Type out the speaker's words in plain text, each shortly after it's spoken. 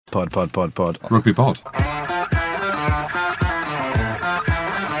Pod. Rugby pod.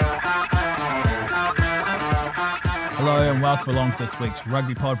 Hello and welcome along to this week's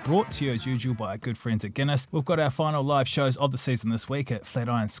Rugby Pod, brought to you as usual by our good friends at Guinness. We've got our final live shows of the season this week at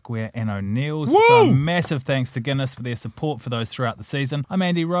Flatiron Square and O'Neill's. Woo! So massive thanks to Guinness for their support for those throughout the season. I'm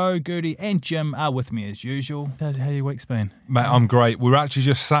Andy Rowe, Goody and Jim are with me as usual. How's your week's been? Mate, I'm great. We're actually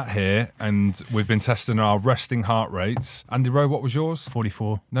just sat here and we've been testing our resting heart rates. Andy Rowe, what was yours?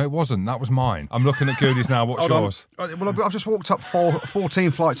 44. No, it wasn't. That was mine. I'm looking at Goody's now. What's Hold on. yours? Well, I've just walked up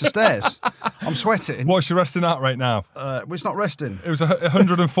 14 flights of stairs. I'm sweating. What's your resting heart rate now? Well, it's not resting. It was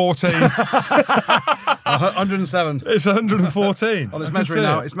 114. 107. It's 114. Well, it's measuring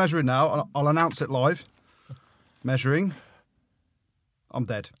now. It's measuring now. I'll announce it live. Measuring. I'm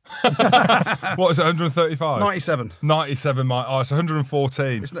dead. What is it, 135? 97. 97, mate. Oh, it's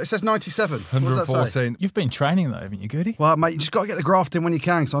 114. It says 97. What does that say? 114. You've been training though, haven't you, Goody? Well, mate, you just got to get the graft in when you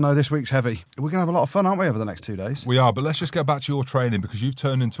can, because I know this week's heavy. We're going to have a lot of fun, aren't we, over the next 2 days? We are, but let's just go back to your training, because you've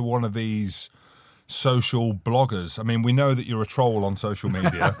turned into one of these social bloggers. I mean, we know that you're a troll on social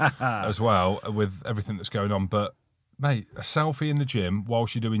media as well, with everything that's going on, but mate, a selfie in the gym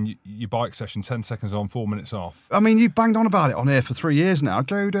whilst you're doing your bike session, 10 seconds on, 4 minutes off. I mean, you banged on about it on here for 3 years now.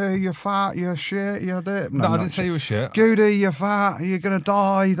 Goody, you're fat, you're shit, you're dick. No, I didn't say you were shit. Goody, you're fat, you're going to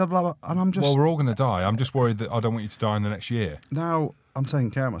die, blah, blah, blah. And I'm just... Well, we're all going to die. I'm just worried that I don't want you to die in the next year. Now I'm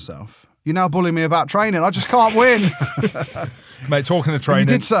taking care of myself. You're now bullying me about training. I just can't win. Mate, talking of training...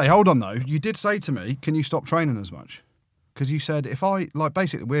 You did say, hold on though, you did say to me, can you stop training as much? Because you said,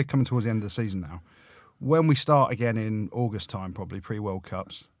 basically we're coming towards the end of the season now. When we start again in August time, probably pre-World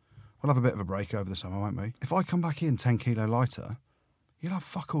Cups, we'll have a bit of a break over the summer, won't we? If I come back in 10 kilo lighter, you'll have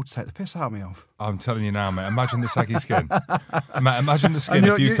fuck all to take the piss out of me of. I'm telling you now, mate, imagine the saggy skin. Mate, imagine the skin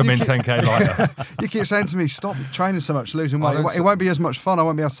if you come in 10k lighter. You keep saying to me, stop training so much, losing I weight. don't It won't be as much fun. I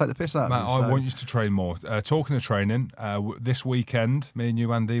won't be able to take the piss out Mate, of you. I so. want you to train more. Talking of training, this weekend, me and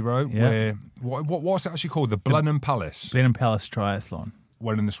you, Andy Rowe, Yeah. what's it actually called? The Blenheim Palace. Blenheim Palace Triathlon.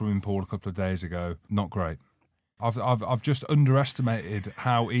 Went in the swimming pool a couple of days ago. Not great. I've just underestimated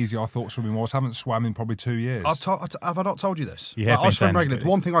how easy I thought swimming was. Haven't swam in probably 2 years. Have I not told you this? You have I been swim saying regularly. it. The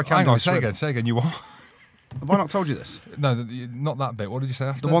one thing I can Hang do on, is say swim. again, you what? Have I not told you this? No, not that bit. What did you say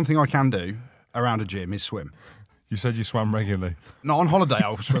after? The one thing I can do around a gym is swim. You said you swam regularly. Not on holiday,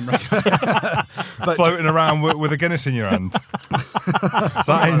 I'll swim regularly. But Floating around with a Guinness in your hand.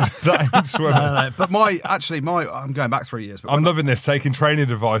 that ain't swimming. But I'm going back 3 years. But I'm loving this, taking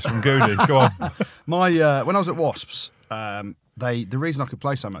training advice from Goody. Go on. when I was at Wasps, the reason I could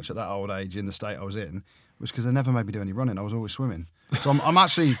play so much at that old age in the state I was in was because they never made me do any running. I was always swimming. So I'm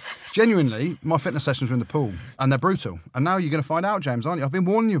actually, genuinely, my fitness sessions are in the pool, and they're brutal. And now you're going to find out, James, aren't you? I've been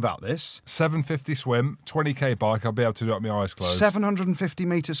warning you about this. 750 swim, 20k bike, I'll be able to do it with my eyes closed. 750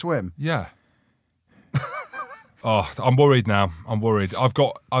 metre swim. Yeah. Oh, I'm worried now. I'm worried. I've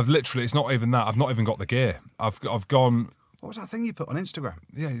literally, it's not even that. I've not even got the gear. I've gone... What was that thing you put on Instagram?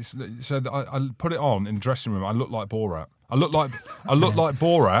 Yeah, I put it on in the dressing room. I look like Borat. I look like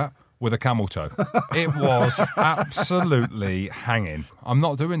Borat with a camel toe. It was absolutely hanging. I'm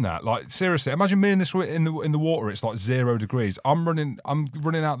not doing that. Like, seriously, imagine me in the water. It's like 0 degrees. I'm running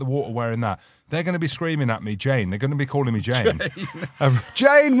out the water wearing that. They're going to be screaming at me, Jane. They're going to be calling me Jane.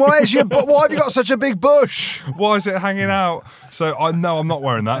 Jane, why have you got such a big bush? Why is it hanging out? So I know I'm not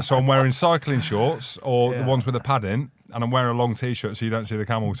wearing that. So I'm wearing cycling shorts or the ones with the padding. And I'm wearing a long T-shirt so you don't see the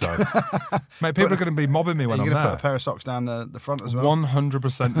camel toe. Mate, people are going to be mobbing me when I'm there. Are you going to put a pair of socks down the front as well?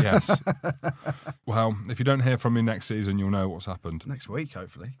 100% yes. Well, if you don't hear from me next season, you'll know what's happened. Next week,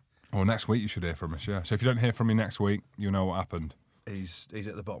 hopefully. Well, next week you should hear from us, yeah. So if you don't hear from me next week, you'll know what happened. He's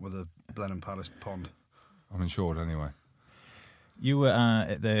at the bottom of the Blenheim Palace pond. I'm insured anyway. You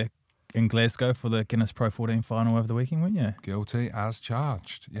were in Glasgow for the Guinness Pro 14 final over the weekend, weren't you? Guilty as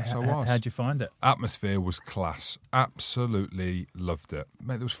charged. Yes, I was. How'd you find it? Atmosphere was class. Absolutely loved it.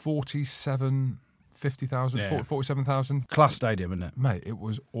 Mate, there was 47,000. Yeah. 47,000. Class stadium, isn't it? Mate, it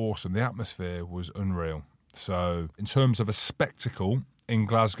was awesome. The atmosphere was unreal. So, in terms of a spectacle in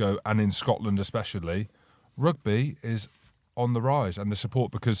Glasgow and in Scotland especially, rugby is on the rise, and the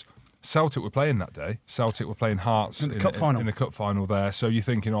support, because Celtic were playing that day. Celtic were playing Hearts in the cup final. In the cup final there. So you're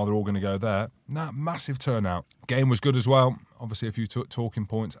thinking, they're all going to go there. Nah, massive turnout. Game was good as well. Obviously, a few talking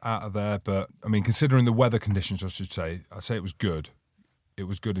points out of there. But, I mean, considering the weather conditions, I'd say it was good. It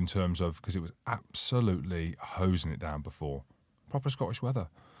was good in terms of, because it was absolutely hosing it down before. Proper Scottish weather.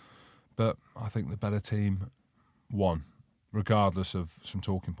 But I think the better team won, regardless of some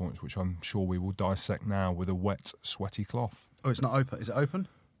talking points, which I'm sure we will dissect now with a wet, sweaty cloth. Oh, it's not open. Is it open?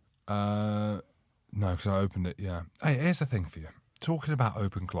 No, because I opened it, yeah. Hey, here's the thing for you. talking about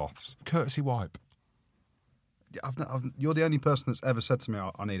open cloths, courtesy wipe. You're the only person that's ever said to me,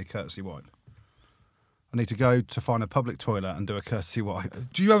 I need a courtesy wipe. I need to go to find a public toilet and do a courtesy wipe.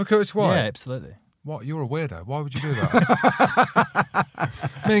 Do you have a courtesy wipe? Yeah, absolutely. What? You're a weirdo. Why would you do that?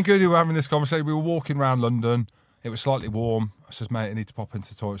 Me and Goody were having this conversation. We were walking around London. It was slightly warm. I says, mate, I need to pop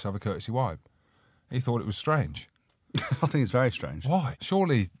into the toilet to have a courtesy wipe. He thought it was strange. I think it's very strange. Why?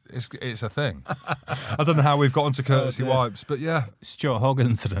 Surely it's a thing. I don't know how we've got onto courtesy wipes, but yeah. Stuart Hogg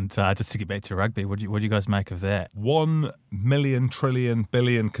incident, just to get back to rugby, what do you guys make of that? 1 million, trillion,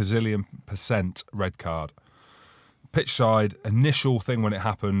 billion, gazillion % red card. Pitch side, initial thing when it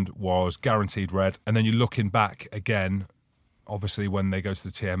happened was guaranteed red. And then you're looking back again, obviously when they go to the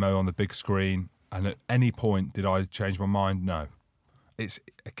TMO on the big screen. And at any point, did I change my mind? No. It's,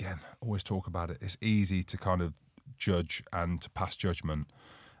 again, always talk about it. It's easy to kind of judge and to pass judgment.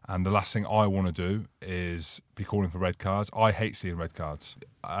 And the last thing I want to do is be calling for red cards. I hate seeing red cards.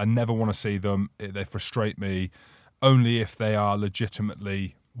 I never want to see them. They frustrate me only if they are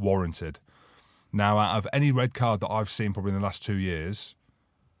legitimately warranted. Now, out of any red card that I've seen probably in the last 2 years,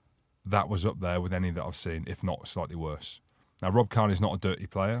 that was up there with any that I've seen, if not slightly worse. Now, Rob Kearney's not a dirty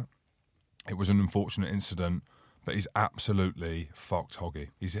player. It was an unfortunate incident, but he's absolutely fucked Hoggy.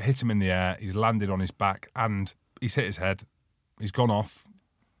 He's hit him in the air, he's landed on his back, and he's hit his head. He's gone off,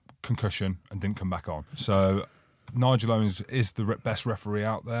 concussion, and didn't come back on. So Nigel Owens is the best referee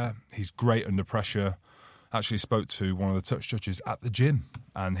out there. He's great under pressure. Actually spoke to one of the touch judges at the gym,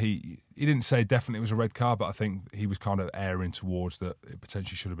 and he didn't say definitely it was a red card, but I think he was kind of erring towards that it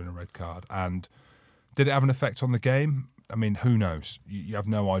potentially should have been a red card. And did it have an effect on the game? I mean, who knows? You have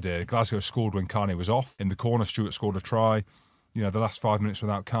no idea. Glasgow scored when Kearney was off. In the corner, Stewart scored a try. You know, the last 5 minutes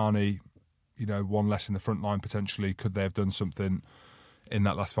without Kearney, you know, one less in the front line potentially. Could they have done something in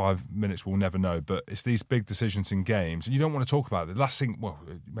that last 5 minutes? We'll never know. But it's these big decisions in games, and you don't want to talk about it. The last thing, well,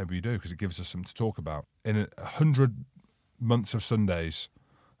 maybe you do because it gives us something to talk about. In 100 months of Sundays,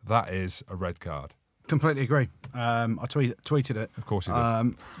 that is a red card. Completely agree. I tweeted it. Of course you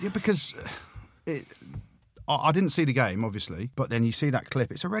did. Yeah, because I didn't see the game, obviously, but then you see that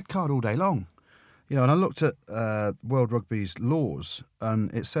clip. It's a red card all day long. You know, and I looked at World Rugby's laws,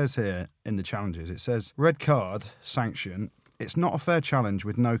 and it says here in the challenges, it says, red card sanction, it's not a fair challenge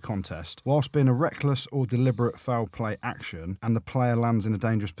with no contest, whilst being a reckless or deliberate foul play action and the player lands in a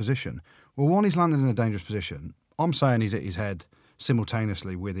dangerous position. Well, one, he's landed in a dangerous position. I'm saying he's hit his head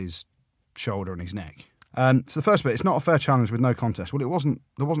simultaneously with his shoulder and his neck. So the first bit, it's not a fair challenge with no contest. Well, there wasn't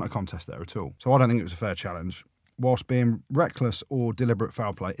a contest there at all. So I don't think it was a fair challenge. Whilst being reckless or deliberate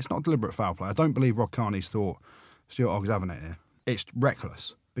foul play, it's not deliberate foul play. I don't believe Rob Kearney's thought Stuart Hogg's having it here. It's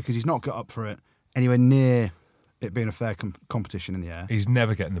reckless because he's not got up for it anywhere near it being a fair competition in the air. He's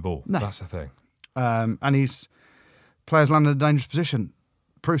never getting the ball. No. That's the thing. And his players landed in a dangerous position.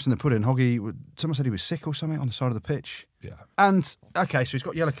 Proof's in the pudding. Hoggy, someone said he was sick or something on the side of the pitch. Yeah. And, okay, so he's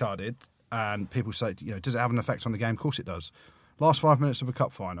got yellow carded, and people say, you know, does it have an effect on the game? Of course it does. Last 5 minutes of a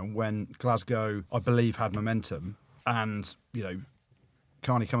cup final, when Glasgow, I believe, had momentum, and, you know,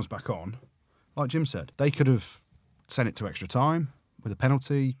 Kearney comes back on, like Jim said, they could have sent it to extra time with a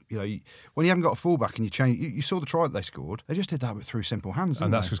penalty. You know, when you haven't got a fullback and you change, you saw the try that they scored. They just did that through simple hands.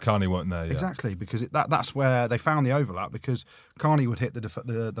 And that's because Kearney weren't there. Yeah. Exactly, because that's where they found the overlap. Because Kearney would hit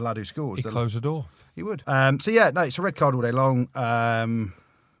the lad who scores. He closed the door. He would. So yeah, no, it's a red card all day long.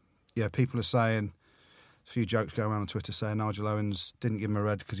 Yeah, people are saying. A few jokes going around on Twitter saying Nigel Owens didn't give him a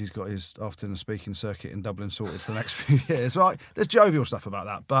red because he's got his afternoon speaking circuit in Dublin sorted for the next few years. Right? There's jovial stuff about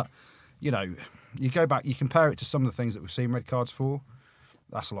that, but you know, you go back, you compare it to some of the things that we've seen red cards for.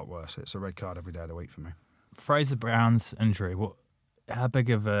 That's a lot worse. It's a red card every day of the week for me. Fraser Brown's injury. How big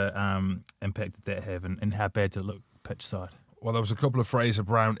of a impact did that have, and how bad did it look pitch side? Well, there was a couple of Fraser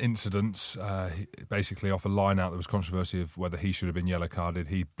Brown incidents. Basically, off a line out, there was controversy of whether he should have been yellow carded.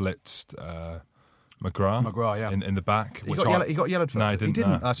 He blitzed. McGrath, yeah, in the back. He got yellowed for that. No, he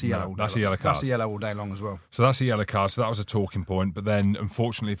didn't. That's a yellow. No, that's a yellow card. That's a yellow all day long as well. So that's a yellow card. So that was a talking point. But then,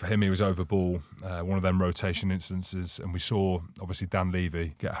 unfortunately for him, he was over ball. One of them rotation instances, and we saw obviously Dan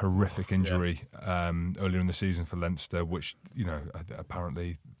Levy get a horrific injury earlier in the season for Leinster, which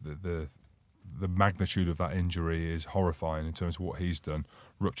apparently the magnitude of that injury is horrifying in terms of what he's done.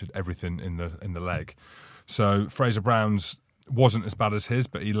 Ruptured everything in the leg. So Fraser Brown's wasn't as bad as his,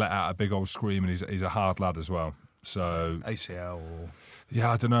 but he let out a big old scream, and he's a hard lad as well. So ACL or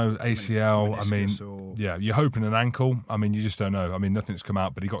I don't know, ACL. I mean, you're hoping an ankle. I mean, you just don't know. I mean, nothing's come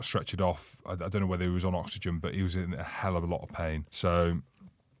out, but he got stretchered off. I don't know whether he was on oxygen, but he was in a hell of a lot of pain. So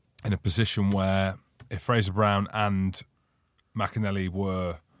in a position where if Fraser Brown and McAnally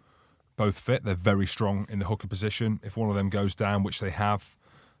were both fit. They're very strong in the hooker position. If one of them goes down, which they have,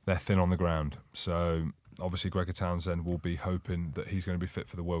 they're thin on the ground. So obviously Gregor Townsend will be hoping that he's going to be fit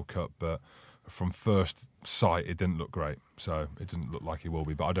for the World Cup, but from first sight it didn't look great. So it doesn't look like he will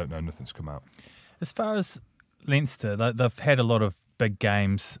be, but I don't know, nothing's come out. As far as Leinster, they've had a lot of big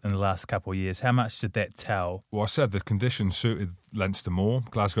games in the last couple of years. How much did that tell? Well, I said the conditions suited Leinster more.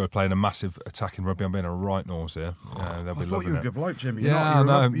 Glasgow are playing a massive attacking rugby. I'm being a right nose here. They'll be I thought you were a good bloke, Jimmy. You're Yeah,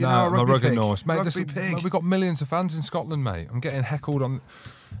 not, you're a my rugged pig. nose. Mate, Rugby pig. we've got millions of fans in Scotland, mate. I'm getting heckled on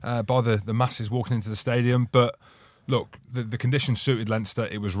by the masses walking into the stadium. But look, the conditions suited Leinster.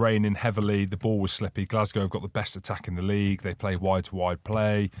 It was raining heavily. The ball was slippy. Glasgow have got the best attack in the league. They play wide-to-wide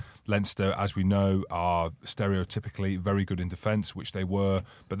play. Leinster, as we know, are stereotypically very good in defence, which they were.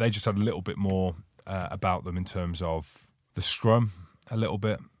 But they just had a little bit more about them in terms of the scrum, a little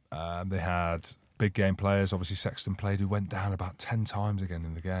bit. They had big game players. Obviously, Sexton played, who went down about 10 times again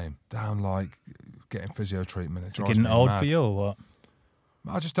in the game. Down like getting physio treatment. Is it getting old for you or what?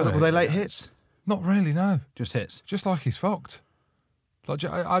 I just don't know. Were they late hits? Not really, no. Just hits. Just like he's fucked. Like,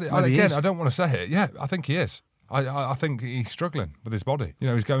 Maybe he is. I don't want to say it. Yeah, I think he is. I think he's struggling with his body. You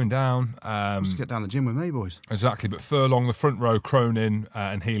know, he's going down. Just get down the gym with me, boys. Exactly, but Furlong, the front row, Cronin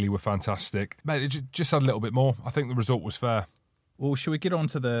and Healy were fantastic. Mate, it just had a little bit more. I think the result was fair. Well, should we get on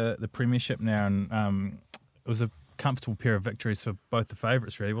to the Premiership now? And it was a comfortable pair of victories for both the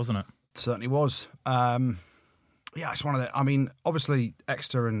favourites, really, wasn't it? It certainly was. Yeah, it's one of the... I mean, obviously,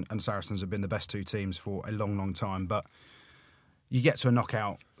 Exeter and Saracens have been the best two teams for a long, long time, but you get to a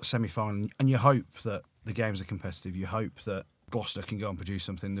knockout semi-final and you hope that the games are competitive. You hope that Gloucester can go and produce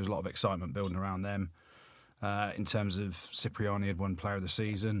something. There's a lot of excitement building around them. In terms of Cipriani had won Player of the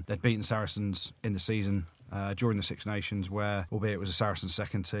Season. They'd beaten Saracens in the season during the Six Nations, where, albeit it was a Saracens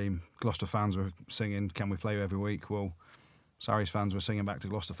second team, Gloucester fans were singing, "Can we play you every week?" Well, Sarries fans were singing back to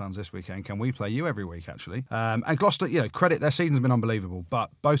Gloucester fans this weekend, "Can we play you every week?" Actually, and Gloucester, credit, their season's been unbelievable. But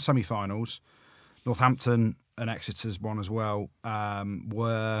both semi-finals, Northampton and Exeter's one as well,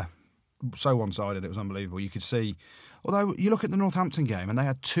 were so one-sided. It was unbelievable. You could see, although you look at the Northampton game and they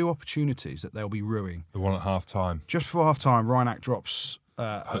had two opportunities that they'll be ruining. The one at half-time. Just before half-time, Ryanak drops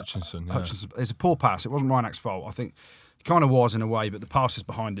Hutchinson. Yeah. Hutchinson. It's a poor pass. It wasn't Ryanak's fault. I think it kind of was in a way, but the pass is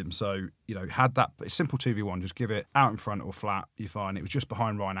behind him. So, had that it's simple 2v1. Just give it out in front or flat. You're fine. It was just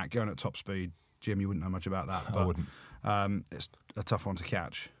behind Ryanak going at top speed. Jim, you wouldn't know much about that. But, I wouldn't. It's a tough one to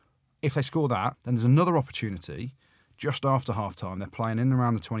catch. If they score that, then there's another opportunity just after half-time. They're playing in and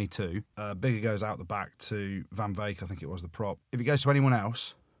around the 22. Bigger goes out the back to Van Veek, I think it was, the prop. If it goes to anyone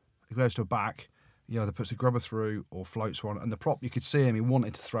else, if it goes to a back, he either puts a grubber through or floats one. And the prop, you could see him, he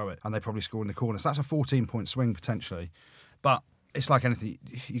wanted to throw it, and they probably score in the corner. So that's a 14-point swing, potentially. But it's like anything.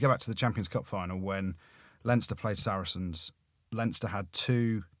 You go back to the Champions Cup final when Leinster played Saracens. Leinster had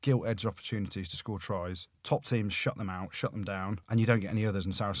two gilt-edged opportunities to score tries. Top teams shut them out, shut them down, and you don't get any others,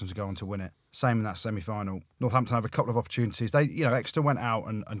 and Saracens go on to win it. Same in that semi-final. Northampton have a couple of opportunities. They, Exeter went out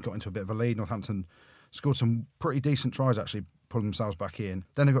and got into a bit of a lead. Northampton scored some pretty decent tries, actually, pulling themselves back in.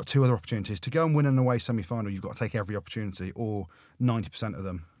 Then they've got two other opportunities. To go and win an away semi-final, you've got to take every opportunity, or 90% of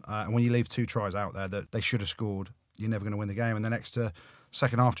them. And when you leave two tries out there that they should have scored, you're never going to win the game. And then Exeter,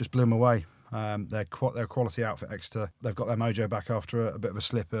 second half, just blew them away. They're a quality outfit, Exeter. They've got their mojo back after a bit of a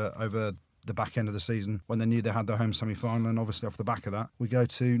slip over the back end of the season when they knew they had their home semi-final, and obviously off the back of that, we go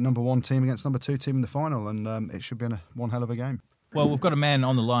to number one team against number two team in the final, and it should be one hell of a game. Well, we've got a man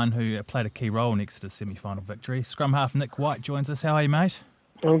on the line who played a key role in Exeter's semi-final victory. Scrum half Nick White joins us. How are you, mate?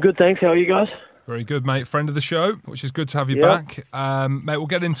 I'm good, thanks. How are you guys? Very good, mate. Friend of the show, which is good to have you back. Mate, we'll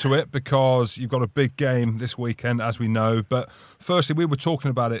get into it because you've got a big game this weekend, as we know. But firstly, we were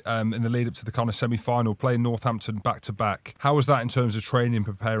talking about it in the lead-up to the kind of semi-final, playing Northampton back-to-back. How was that in terms of training,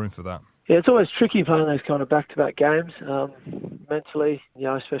 preparing for that? Yeah, it's always tricky playing those kind of back-to-back games. Mentally,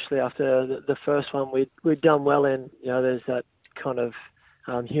 especially after the first one, we'd done well in, there's that kind of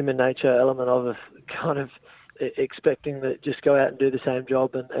human nature element of kind of expecting that just go out and do the same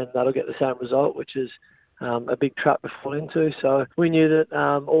job and that'll get the same result, which is a big trap to fall into. So we knew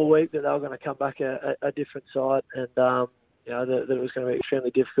that all week that they were going to come back a different side, and that it was going to be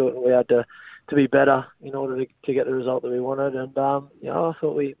extremely difficult, and we had to be better in order to get the result that we wanted. And I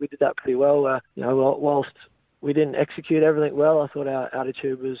thought we did that pretty well. Whilst we didn't execute everything well, I thought our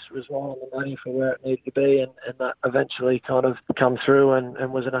attitude was right on the money for where it needed to be, and that eventually kind of come through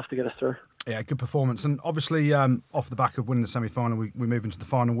and was enough to get us through. Yeah, good performance. And obviously, off the back of winning the semi-final, we move into the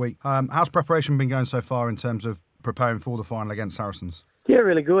final week. How's preparation been going so far in terms of preparing for the final against Saracens? Yeah,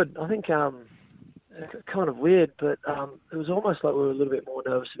 really good. I think kind of weird, but it was almost like we were a little bit more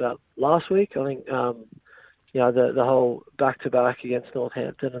nervous about last week. I think, the whole back-to-back against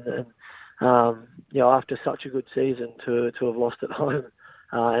Northampton and After such a good season to have lost at home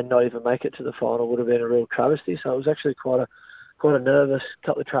and not even make it to the final would have been a real travesty. So it was actually quite a nervous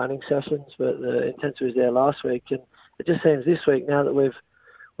couple of training sessions, but the intensity was there last week, and it just seems this week now that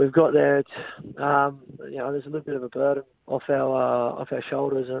we've got there, it's, there's a little bit of a burden off our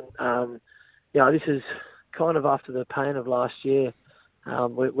shoulders, and this is kind of after the pain of last year.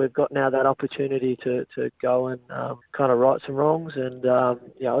 We've got now that opportunity to go and kind of right some wrongs, and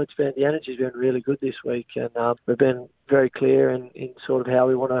the energy's been really good this week, and we've been very clear in sort of how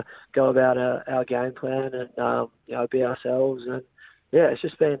we want to go about our game plan and be ourselves, and it's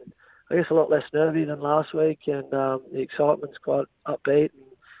just been, I guess, a lot less nervy than last week, and the excitement's quite upbeat,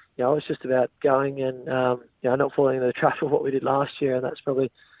 and it's just about going and not falling into the trap of what we did last year, and that's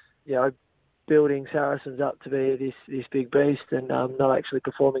probably building Saracens up to be this big beast, and not actually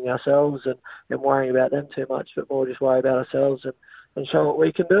performing ourselves and worrying about them too much, but more just worry about ourselves and show what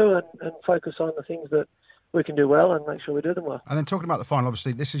we can do and focus on the things that we can do well and make sure we do them well. And then talking about the final,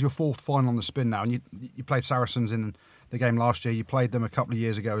 obviously this is your fourth final on the spin now, and you played Saracens in the game last year. You played them a couple of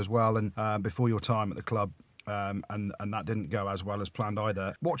years ago as well, and before your time at the club. And that didn't go as well as planned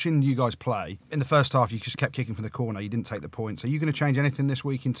either. Watching you guys play, in the first half you just kept kicking from the corner, you didn't take the points. Are you going to change anything this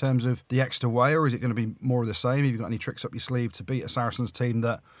week in terms of the extra way, or is it going to be more of the same? Have you got any tricks up your sleeve to beat a Saracens team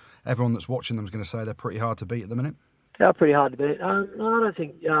that everyone that's watching them is going to say they're pretty hard to beat at the minute? They're pretty hard to beat. I don't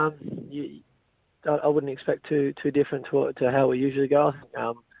think I wouldn't expect too different to how we usually go. I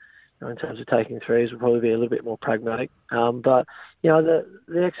think, in terms of taking threes, we'll probably be a little bit more pragmatic. But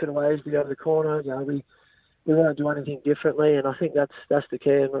the extra ways to go to the corner, we won't do anything differently, and I think that's the key,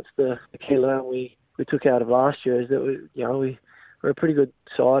 and that's the key learn we took out of last year, is that we're a pretty good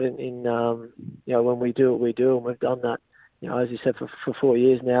side in when we do what we do, and we've done that, as you said, for 4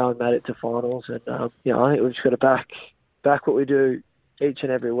 years now and made it to finals, and I think we've just got to back what we do each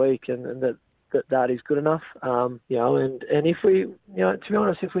and every week, and that is good enough, and if we, to be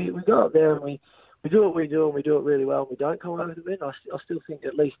honest, if we go up there and we do what we do and we do it really well and we don't come away with a win, I still think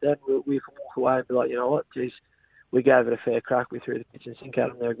at least then we can walk away and be like, you know what, geez, we gave it a fair crack, we threw the kitchen sink at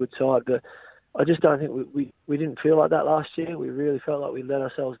them, they're a good side. But I just don't think we didn't feel like that last year. We really felt like we let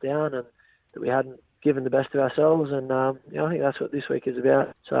ourselves down and that we hadn't given the best of ourselves, and I think that's what this week is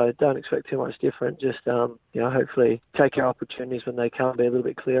about. So don't expect too much different, just hopefully take our opportunities when they come, be a little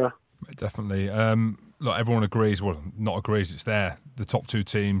bit clearer. Definitely. Look, everyone agrees, well, not agrees, it's there. The top two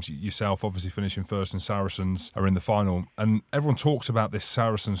teams, yourself obviously finishing first and Saracens are in the final. And everyone talks about this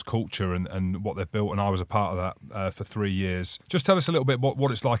Saracens culture and what they've built, and I was a part of that for 3 years. Just tell us a little bit what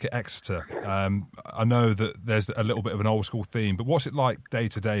it's like at Exeter. I know that there's a little bit of an old school theme, but what's it like day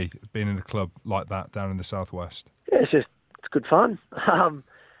to day being in a club like that down in the southwest? Yeah, it's good fun.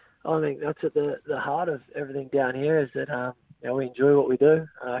 I think that's at the heart of everything down here, is that we enjoy what we do,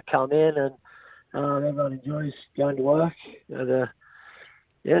 come in, and everyone enjoys going to work. That's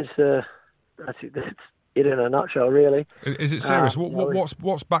it in a nutshell, really. Is it serious?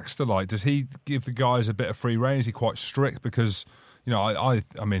 What's Baxter like? Does he give the guys a bit of free rein? Is he quite strict? Because I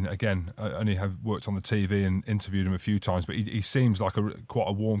mean, again, I only have worked on the TV and interviewed him a few times, but he seems like quite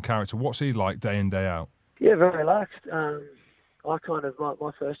a warm character. What's he like day in, day out? Yeah, very relaxed. I kind of,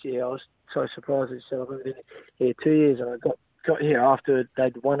 my first year, I was so surprised. I've only been here 2 years, and I got here after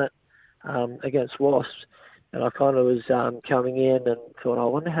they'd won it against Wasps, and I kind of was coming in and thought, I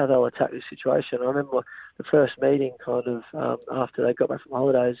wonder how they'll attack this situation. I remember the first meeting kind of after they got back from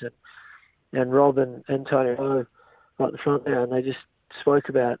holidays, and Rob and Tony Rowe right at the front there, and they just spoke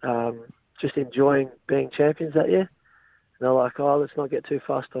about just enjoying being champions that year. And they're like, let's not get too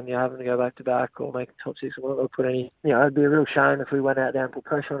fussed on having to go back to back or making top six. We won't put any, it'd be a real shame if we went out there and put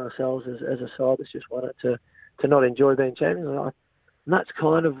pressure on ourselves as a side that's just wanted to not enjoy being champions. And that's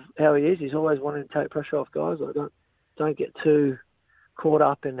kind of how he is. He's always wanting to take pressure off guys. Like, don't get too caught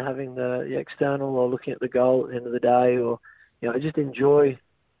up in having the external or looking at the goal at the end of the day, or just enjoy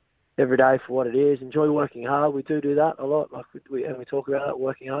every day for what it is. Enjoy working hard. We do that a lot. Like we talk about that,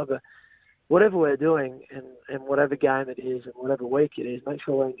 working hard, but whatever we're doing and whatever game it is and whatever week it is, make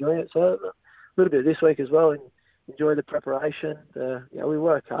sure we're enjoying it. So a little bit this week as well, and enjoy the preparation. We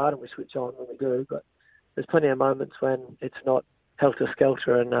work hard and we switch on when we do, but there's plenty of moments when it's not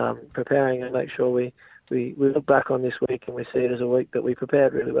helter-skelter, and preparing, and make sure we look back on this week and we see it as a week that we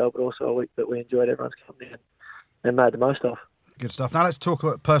prepared really well, but also a week that we enjoyed everyone's company and made the most of. Good stuff. Now let's talk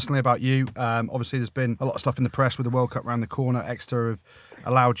personally about you. Obviously there's been a lot of stuff in the press with the World Cup around the corner. Exeter have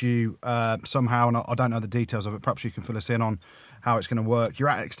allowed you somehow, and I don't know the details of it, perhaps you can fill us in on how it's going to work. You're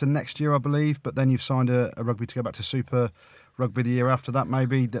at Exeter next year, I believe, but then you've signed a rugby to go back to Super Rugby the year after that,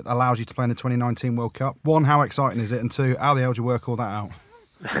 maybe, that allows you to play in the 2019 World Cup. One, how exciting is it? And two, how the hell do you work all that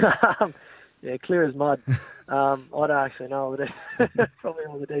out? clear as mud. I don't actually know probably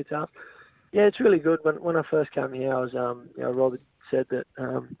all the details. Yeah, it's really good. When I first came here, I was, Rob said that,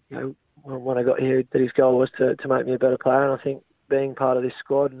 when I got here, that his goal was to make me a better player. And I think being part of this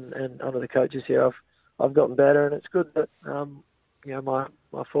squad and under the coaches here, I've gotten better, and it's good that,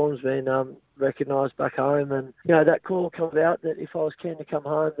 my form's been recognised back home, and that call comes out that if I was keen to come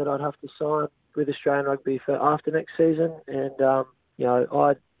home, that I'd have to sign with Australian Rugby for after next season. And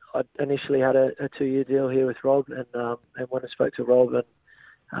I initially had a 2-year deal here with Rob, and when I spoke to Rob,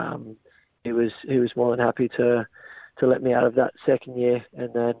 and he was more than happy to let me out of that second year,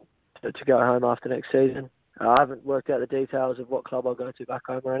 and then to go home after next season. I haven't worked out the details of what club I'll go to back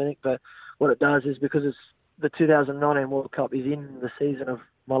home or anything, but what it does is, because it's the 2019 World Cup is in the season of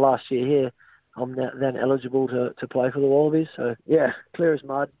my last year here, I'm then eligible to play for the Wallabies. So, yeah, clear as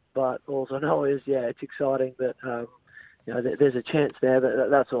mud, but all I know is, it's exciting that, there's a chance there, but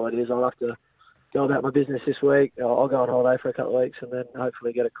that's all it is. I'll have to go about my business this week. I'll go on holiday for a couple of weeks and then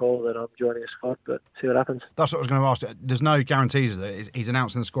hopefully get a call that I'm joining a squad, but see what happens. That's what I was going to ask. There's no guarantees that he's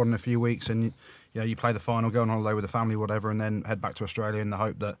announcing the squad in a few weeks, and you play the final, go on holiday with the family, whatever, and then head back to Australia in the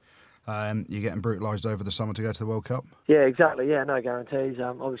hope that you're getting brutalised over the summer to go to the World Cup. Yeah, exactly. Yeah, no guarantees.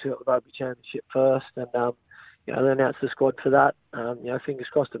 Obviously got the Rugby Championship first, and they announced the squad for that. Fingers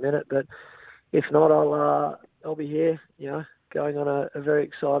crossed a minute, but if not, I'll be here. Going on a very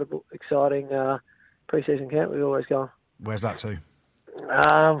exciting pre-season camp. We always go. Where's that to?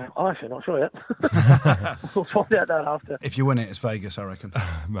 I'm actually not sure yet. We'll find out that after. If you win it, it's Vegas, I reckon.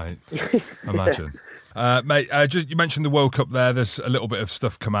 Mate, imagine. Mate, you mentioned the World Cup there. There's a little bit of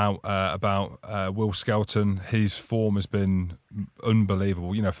stuff come out about Will Skelton. His form has been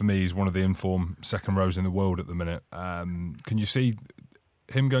unbelievable. For me, he's one of the informed second rows in the world at the minute. Can you see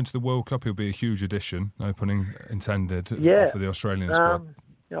him going to the World Cup? He'll be a huge addition, no pun intended, for the Australian squad.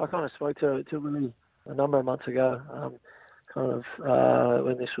 I kind of spoke to Willie a number of months ago,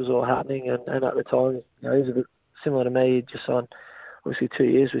 when this was all happening, and at the time, he was a bit similar to me. He'd just signed, obviously, 2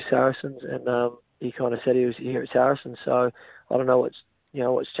 years with Saracens, and he kind of said he was here at Saracens. So I don't know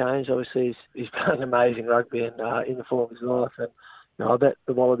what's changed. Obviously, he's playing amazing rugby and in the form of his life, and I bet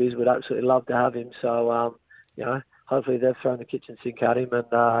the Wallabies would absolutely love to have him. So hopefully they've thrown the kitchen sink at him,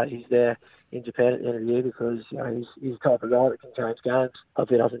 and he's there in Japan at the end of the year, because he's the type of guy that can change games.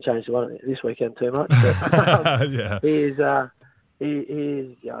 Hopefully he doesn't change the one this weekend too much. But, yeah. He's like,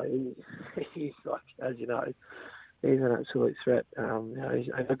 as you know, he's an absolute threat. He's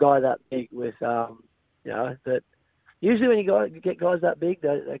a guy that big with, that usually when you get guys that big,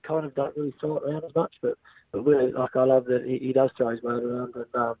 they kind of don't really throw it around as much. But really, I love that he does throw his weight around, and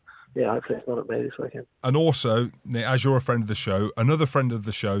hopefully it's not at me this weekend. And also, Nick, as you're a friend of the show, another friend of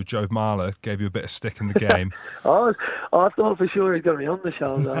the show, Joe Marler, gave you a bit of stick in the game. I thought for sure he's going to be on the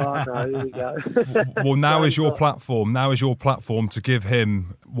show. No, here we go. Well, now is your platform. Now is your platform to give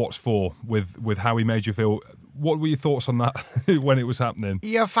him what's for with how he made you feel. What were your thoughts on that when it was happening?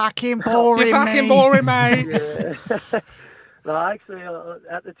 You're fucking boring, You're fucking boring, mate. Yeah. No, actually,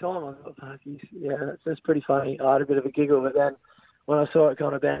 at the time, I thought, that's pretty funny. I had a bit of a giggle, but then when I saw it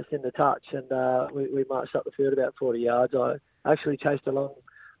kind of bounce in the touch, and we marched up the field about 40 yards, I actually chased along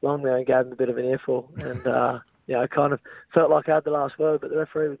there and gave him a bit of an earful, and I kind of felt like I had the last word, but the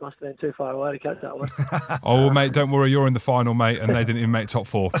referee must have been too far away to catch that one. Oh, well, mate, don't worry, you're in the final, mate, and they didn't even make top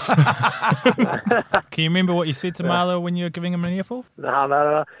 4. Can you remember what you said to Marlo when you were giving him an earful?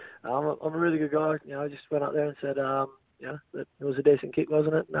 No. I'm a really good guy. I just went up there and said, that it was a decent kick,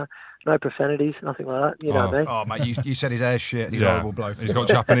 wasn't it? No profanities, nothing like that. You know me. Oh, mate, you said his hair's shit and he's a horrible bloke. He's got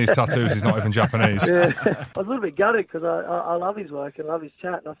Japanese tattoos, he's not even Japanese. Yeah. I was a little bit gutted because I love his work and love his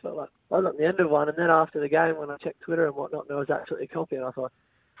chat, and I felt like I was at the end of one, and then after the game when I checked Twitter and whatnot, there was absolutely a copy, and I thought,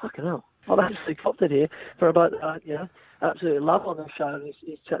 fucking hell, I've actually copped it here for about, absolutely love on the show, and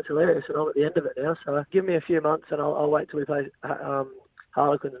his chat's hilarious, and I'm at the end of it now, so give me a few months and I'll wait till we play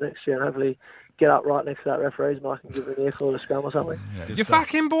Harlequins next year and hopefully get up right next to that referee's mic and give him an earful of a scrum or something. Yeah, you're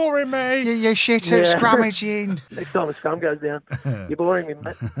fucking boring, mate. You're shit at scrummaging. Next time a scrum goes down, you're boring me,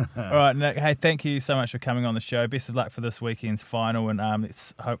 mate. All right, Nick. Hey, thank you so much for coming on the show. Best of luck for this weekend's final, and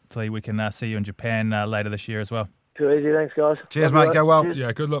hopefully we can see you in Japan later this year as well. Too easy, thanks, guys. Cheers, mate. Go well. Cheers.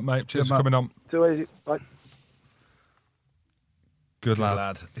 Yeah, good luck, mate. Cheers Good for coming on. Too easy. Bye. Good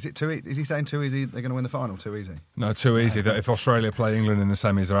lad. Is it too? Is he saying too easy? They're going to win the final. Too easy. No, too easy. That if Australia play England in the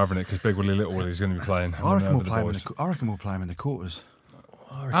semis, they're having it because Big Willie, Little Willie's going to be playing. I reckon we'll play him in the quarters.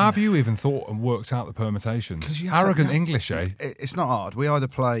 Have you even thought and worked out the permutations? Arrogant English, eh? It's not hard. We either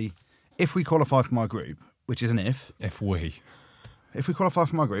play, if we qualify for my group, which is an if. If we qualify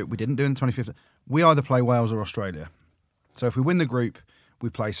for my group, we didn't do it in the 25th. We either play Wales or Australia. So if we win the group, we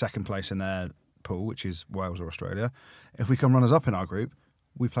play second place in their pool, which is Wales or Australia. If we come runners-up in our group,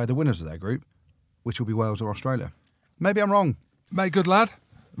 we play the winners of their group, which will be Wales or Australia. Maybe I'm wrong. Mate, good lad.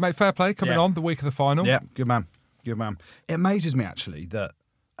 Mate, fair play coming on the week of the final. Yeah, good man. Good man. It amazes me, actually, that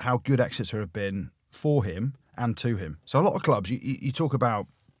how good Exeter have been for him and to him. So a lot of clubs, you talk about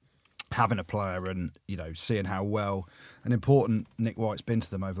having a player and, seeing how well and important Nick White's been to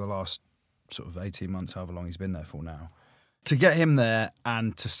them over the last sort of 18 months, however long he's been there for now. To get him there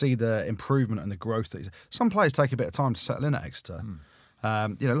and to see the improvement and the growth that some players take a bit of time to settle in at Exeter.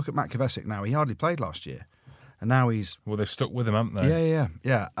 Look at Matt Kovacic now. He hardly played last year. And now he's... Well, they've stuck with him, haven't they?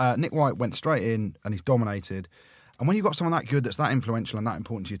 Yeah. Nick White went straight in and he's dominated. And when you've got someone that good, that's that influential and that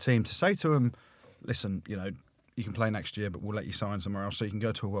important to your team, to say to him, listen, you can play next year, but we'll let you sign somewhere else so you can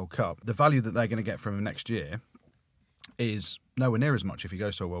go to a World Cup. The value that they're going to get from him next year is nowhere near as much if he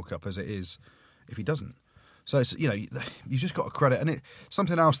goes to a World Cup as it is if he doesn't. So it's, you've just got to credit. And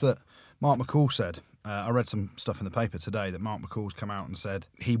something else that Mark McCall said, I read some stuff in the paper today that Mark McCall's come out and said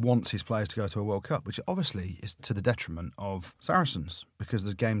he wants his players to go to a World Cup, which obviously is to the detriment of Saracens because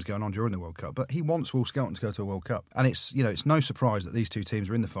there's games going on during the World Cup. But he wants Will Skelton to go to a World Cup. And it's no surprise that these two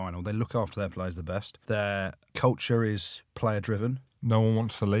teams are in the final. They look after their players the best. Their culture is player-driven. No one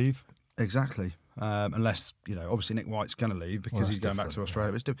wants to leave. Exactly. Unless, obviously Nick White's going to leave because he's going back to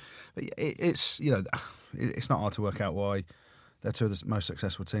Australia. Yeah. But it's not hard to work out why they're two of the most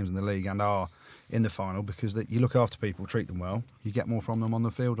successful teams in the league and are in the final because you look after people, treat them well, you get more from them on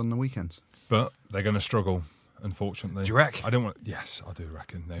the field on the weekends. But they're going to struggle, unfortunately. Do you reckon? Yes, I do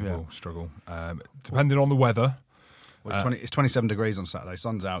reckon they will struggle. Depending on the weather. Well, it's 27 degrees on Saturday,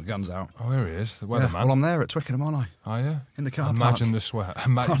 sun's out, guns out. Oh, here he is, the weatherman. Well, I'm there at Twickenham, aren't I? Oh, yeah? In the car Imagine park. the sweat.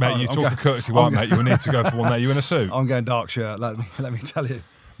 Mate, you talk a courtesy white, mate. You will need to go for one there. You in a suit? I'm going dark shirt, let me tell you.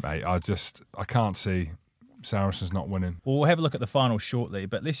 Mate, I can't see Saracens not winning. Well, we'll have a look at the final shortly,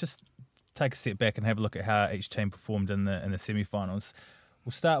 but let's just take a step back and have a look at how each team performed in the semi-finals.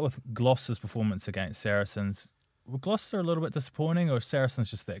 We'll start with Gloucester's performance against Saracens. Were Gloucester a little bit disappointing, or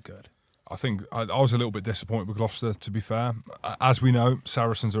Saracens just that good? I think I was a little bit disappointed with Gloucester, to be fair. As we know,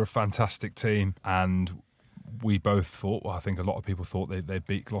 Saracens are a fantastic team, and we both thought, I think a lot of people thought they'd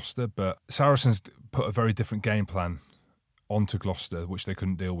beat Gloucester, but Saracens put a very different game plan onto Gloucester, which they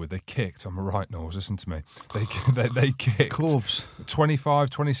couldn't deal with. They kicked, I'm right, Knowles, listen to me. They kicked Corbs. 25,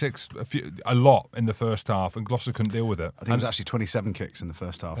 26, a lot in the first half, and Gloucester couldn't deal with it. I think it was actually 27 kicks in the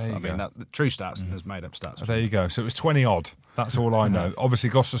first half. The true stats, there's made up stats. There you go. So it was 20 odd. That's all I know. Obviously,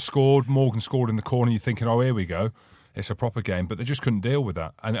 Gloucester scored. Morgan scored in the corner. You're thinking, oh, here we go. It's a proper game, but they just couldn't deal with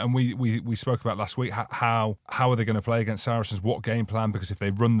that. And we spoke about last week how are they going to play against Saracens? What game plan? Because if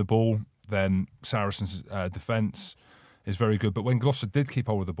they run the ball, then Saracens' defence is very good. But when Gloucester did keep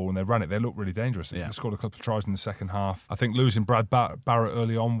hold of the ball and they ran it, they looked really dangerous. They scored a couple of tries in the second half. I think losing Brad Barrett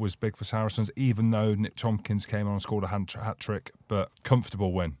early on was big for Saracens, even though Nick Tompkins came on and scored a hat-trick. But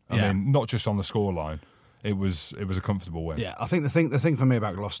comfortable win. I mean, not just on the scoreline. It was a comfortable win. Yeah, I think the thing for me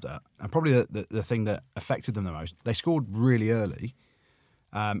about Gloucester, and probably the thing that affected them the most, they scored really early,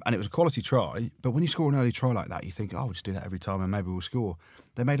 and it was a quality try. But when you score an early try like that, you think, we'll just do that every time and maybe we'll score.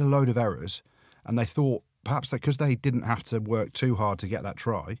 They made a load of errors, and they thought perhaps because they didn't have to work too hard to get that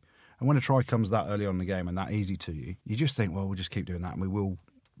try, and when a try comes that early on in the game and that easy to you, you just think, well, we'll just keep doing that and we will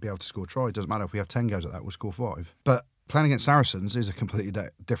be able to score tries. It doesn't matter if we have 10 goes at that, we'll score 5. But playing against Saracens is a completely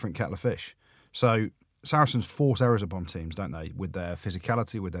different kettle of fish. So Saracens force errors upon teams, don't they? With their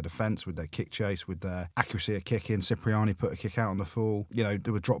physicality, with their defence, with their kick chase, with their accuracy at kicking. Cipriani put a kick out on the full. There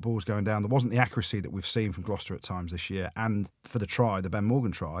were drop balls going down. There wasn't the accuracy that we've seen from Gloucester at times this year. And for the try, the Ben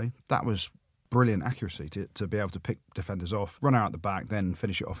Morgan try, that was brilliant accuracy to be able to pick defenders off, run out the back, then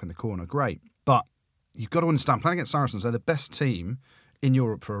finish it off in the corner. Great. But you've got to understand, playing against Saracens, they're the best team in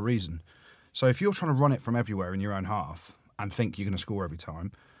Europe for a reason. So if you're trying to run it from everywhere in your own half and think you're going to score every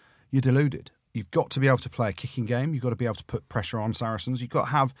time, you're deluded. You've got to be able to play a kicking game. You've got to be able to put pressure on Saracens. You've got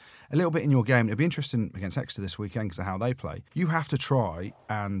to have a little bit in your game. It'll be interesting against Exeter this weekend because of how they play. You have to try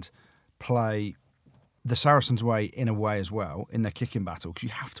and play the Saracens' way in a way as well in their kicking battle because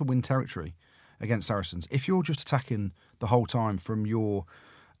you have to win territory against Saracens. If you're just attacking the whole time from your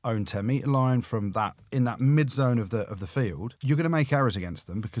own 10-metre line, from that in that mid-zone of the field, you're going to make errors against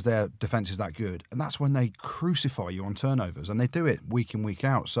them because their defence is that good. And that's when they crucify you on turnovers. And they do it week in, week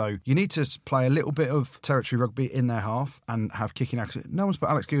out. So you need to play a little bit of territory rugby in their half and have kicking accuracy. No one's put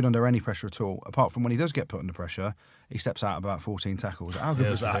Alex Goode under any pressure at all, apart from when he does get put under pressure, he steps out about 14 tackles. How good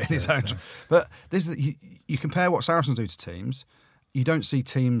was that in his own? But this is you compare what Saracens do to teams. You don't see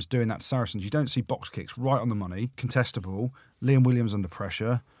teams doing that to Saracens. You don't see box kicks right on the money, contestable, Liam Williams under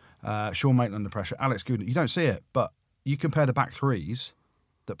pressure, Sean Maitland under pressure, Alex Goode. You don't see it, but you compare the back threes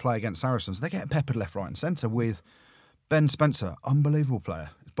that play against Saracens, they're getting peppered left, right and centre with Ben Spencer, unbelievable player.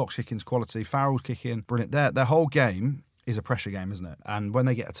 Box kicking's quality, Farrell's kicking, brilliant. Their whole game is a pressure game, isn't it? And when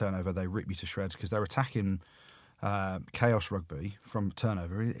they get a turnover, they rip you to shreds because they're attacking chaos rugby from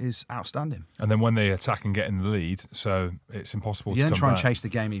turnover is outstanding. And then when they attack and get in the lead, so it's impossible You to then come try back. and chase the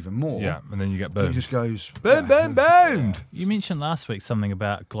game even more. Yeah, and then you get It boomed. just goes Boom, boom, boomed! You mentioned last week something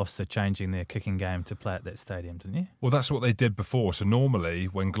about Gloucester changing their kicking game to play at that stadium, didn't you? Well, that's what they did before. So normally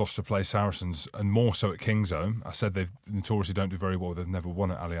when Gloucester play Saracens, and more so at Kingsholm, I said they notoriously don't do very well. They've never won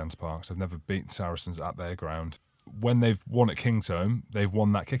at Allianz Park. So they've never beaten Saracens at their ground. When they've won at Kingsholm, they've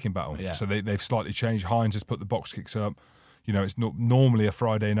won that kicking battle. Yeah. So they've slightly changed. Hines has put the box kicks up. You know, it's normally a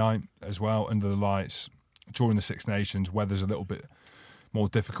Friday night as well, under the lights, during the Six Nations. Weather's a little bit more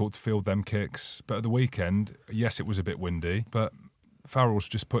difficult to field them kicks. But at the weekend, yes, it was a bit windy, but Farrell's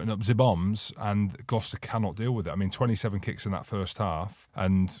just putting up the bombs and Gloucester cannot deal with it. I mean, 27 kicks in that first half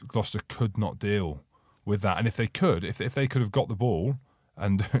and Gloucester could not deal with that. And if they could, if they could have got the ball,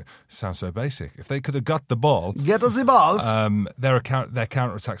 and it sounds so basic, if they could have got the ball, get us the balls. their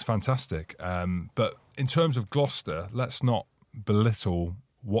counter-attack's fantastic. But in terms of Gloucester, let's not belittle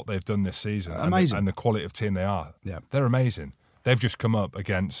what they've done this season. Amazing. And the quality of team they are. Yeah. They're amazing. They've just come up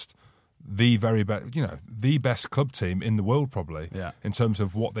against the very best, the best club team in the world probably, Yeah. in terms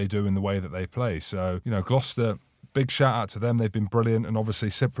of what they do in the way that they play. So, Gloucester, big shout out to them. They've been brilliant. And obviously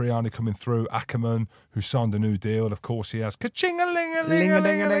Cipriani coming through, Ackerman, who signed a new deal. And of course he has.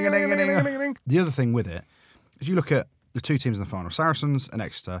 Ka-ching-a-ling-a-ling-a-ling-a-ling-a-ling-a-ling. The other thing with it is you look at the two teams in the final, Saracens and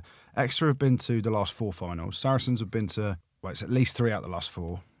Exeter. Exeter have been to the last 4 finals. Saracens have been to, it's at least 3 out of the last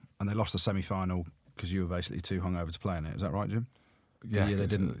 4. And they lost the semi-final because you were basically too hungover to play in it. Is that right, Jim? Yeah, they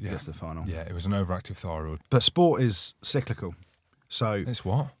didn't yeah. get to the final. Yeah, it was an overactive thyroid. But sport is cyclical. So It's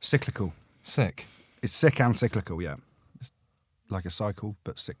what? cyclical. Sick? It's sick and cyclical, yeah. It's like a cycle,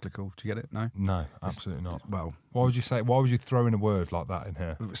 but cyclical. Do you get it? No? No, absolutely not. Well, Why would you throw in a word like that in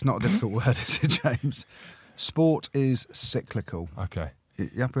here? it's not a difficult word, is it, James? Sport is cyclical. Okay. You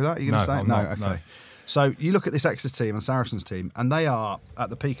happy with that? Are you going to No, say it? I'm No, not, okay. no. So you look at this Exeter team and Saracens team, and they are at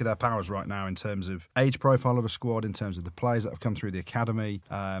the peak of their powers right now in terms of age profile of a squad, in terms of the players that have come through the academy,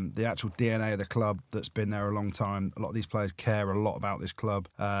 the actual DNA of the club that's been there a long time. A lot of these players care a lot about this club.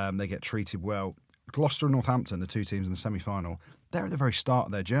 They get treated well. Gloucester and Northampton, the two teams in the semi-final, they're at the very start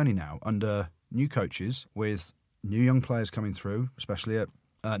of their journey now under new coaches with new young players coming through, especially at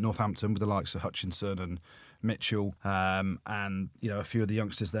Northampton with the likes of Hutchinson and Mitchell, and a few of the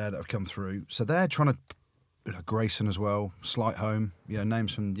youngsters there that have come through. So they're trying to, Grayson as well, Slightholme,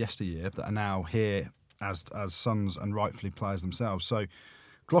 names from yesteryear that are now here as sons and rightfully players themselves. So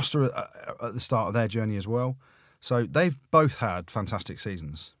Gloucester are at the start of their journey as well. So they've both had fantastic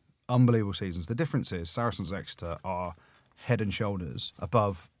seasons, unbelievable seasons. The difference is Saracens and Exeter are head and shoulders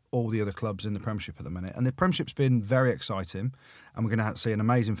above all the other clubs in the Premiership at the minute. And the Premiership's been very exciting, and we're going to see an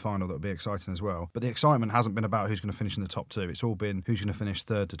amazing final that will be exciting as well. But the excitement hasn't been about who's going to finish in the top 2. It's all been who's going to finish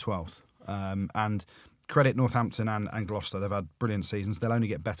 3rd to 12th. And credit Northampton and Gloucester. They've had brilliant seasons. They'll only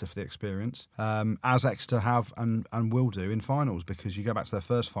get better for the experience, as Exeter have and will do in finals, because you go back to their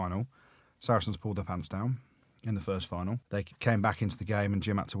first final, Saracens pulled their pants down in the first final. They came back into the game and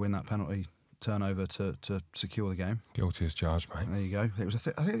Jim had to win that penalty turnover to secure the game. Guilty as charged, mate. There you go. It was I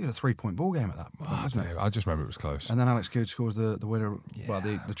think it was a 3-point ball game at that point, wasn't it? I just remember it was close. And then Alex Good scores the winner. Yeah. Well,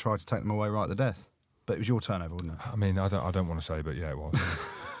 they tried to take them away right at the death. But it was your turnover, wasn't it? I mean, I don't want to say, but yeah, it was.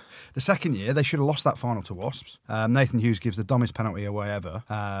 The second year, they should have lost that final to Wasps. Nathan Hughes gives the dumbest penalty away ever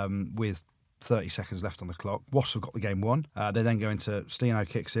with 30 seconds left on the clock. Wasps have got the game won. They then go into, Steno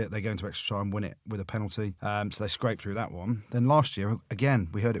kicks it, they go into extra time, win it with a penalty. So they scrape through that one. Then last year, again,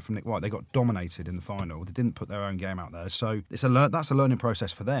 we heard it from Nick White, they got dominated in the final. They didn't put their own game out there. So that's a learning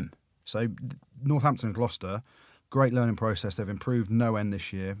process for them. So Northampton and Gloucester, great learning process. They've improved no end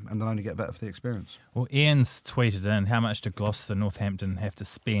this year, and they'll only get better for the experience. Well, Ian's tweeted in, how much do Gloucester and Northampton have to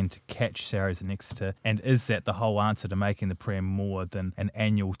spend to catch Saracens and Exeter? And is that the whole answer to making the Prem more than an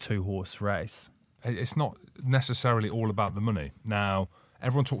annual 2-horse race? It's not necessarily all about the money. Now,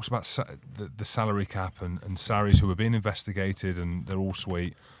 everyone talks about the salary cap and Saris who are being investigated, and they're all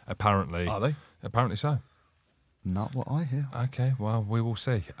sweet, apparently. Are they? Apparently so. Not what I hear. Okay, well, we will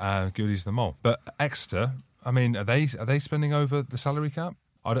see. Goodies the mole. But Exeter, I mean, are they spending over the salary cap?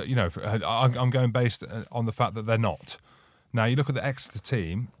 I don't. I'm going based on the fact that they're not. Now, you look at the Exeter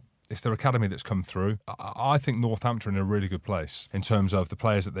team. It's their academy that's come through. I think Northampton are in a really good place in terms of the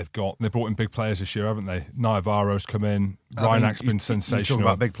players that they've got. They've brought in big players this year, haven't they? Navarro's come in. Reinach's been You sensational. talk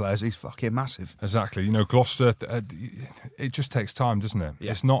about big players, he's fucking massive. Exactly. Gloucester, it just takes time, doesn't it?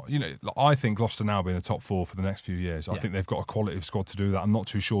 Yeah. It's not, I think Gloucester now will be in the top 4 for the next few years. I Yeah. think they've got a quality of squad to do that. I'm not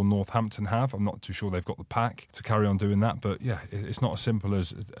too sure Northampton have. I'm not too sure they've got the pack to carry on doing that. But yeah, it's not as simple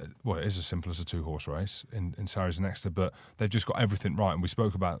as, well, it is as simple as a 2-horse race in Sarries and Exeter, but they've just got everything right. And we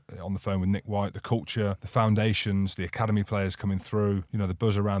spoke about it on the phone with Nick White, the culture, the foundations, the academy players coming through, the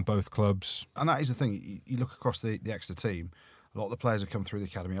buzz around both clubs. And that is the thing. You look across the Exeter team, a lot of the players have come through the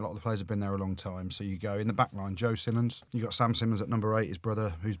academy. A lot of the players have been there a long time. So you go in the back line, Joe Simmons. You got Sam Simmons at number 8, his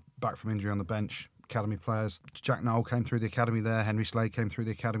brother, who's back from injury on the bench. Academy players. Jack Noel came through the academy there. Henry Slade came through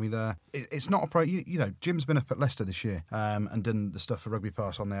the academy there. It's not a pro. Jim's been up at Leicester this year and done the stuff for Rugby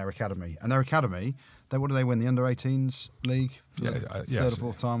Pass on their academy. And their academy, what do they win? The under-18s league for the third or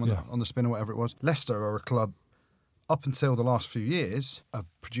fourth time on the spin or whatever it was. Leicester are a club, up until the last few years, have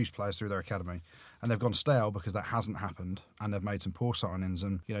produced players through their academy. And they've gone stale because that hasn't happened. And they've made some poor signings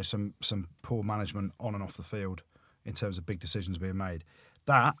and some poor management on and off the field in terms of big decisions being made.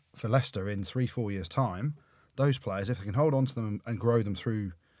 That, for Leicester, in 3-4 years' time, those players, if they can hold on to them and grow them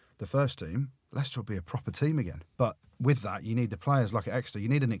through the first team, Leicester will be a proper team again. But with that, you need the players like at Exeter. You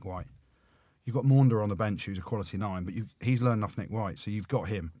need a Nick White. You've got Maunder on the bench, who's a quality 9, but he's learned off Nick White, so you've got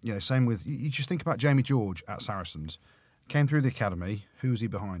him. Same with, you just think about Jamie George at Saracens. Came through the academy. Who was he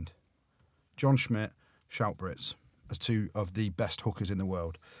behind? John Schmidt, Shout Brits, as 2 of the best hookers in the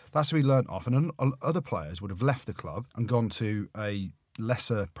world. That's who he learnt off. And other players would have left the club and gone to a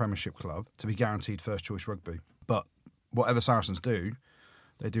lesser Premiership club to be guaranteed first choice rugby. But whatever Saracens do,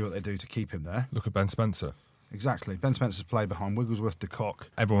 they do what they do to keep him there. Look at Ben Spencer. Exactly. Ben Spencer's played behind Wigglesworth, de Kock.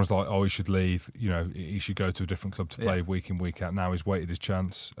 Everyone's like, he should leave. He should go to a different club to play week in, week out. Now he's waited his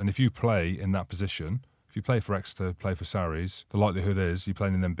chance. And if you play in that position, if you play for Exeter, play for Sarries, the likelihood is you're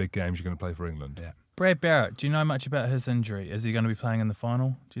playing in them big games, you're going to play for England. Yeah. Brad Barrett, do you know much about his injury? Is he going to be playing in the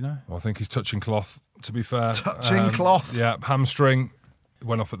final? Do you know? Well, I think he's touching cloth, to be fair. Touching cloth? Yeah, hamstring.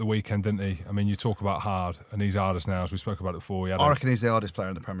 Went off at the weekend, didn't he? I mean, you talk about hard, and he's hardest now, as we spoke about it before. I reckon he's the hardest player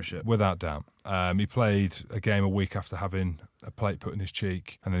in the Premiership. Without doubt. He played a game a week after having a plate put in his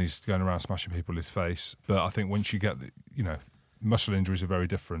cheek, and then he's going around smashing people in his face. But I think once you get, muscle injuries are very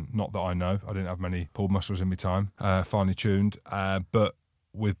different. Not that I know. I didn't have many pulled muscles in my time, finely tuned. But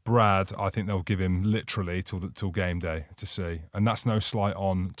with Brad, I think they'll give him literally till game day to see. And that's no slight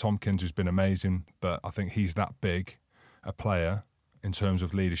on Tompkins, who's been amazing, but I think he's that big a player in terms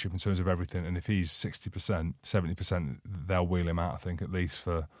of leadership, in terms of everything. And if he's 60%, 70%, they'll wheel him out, I think, at least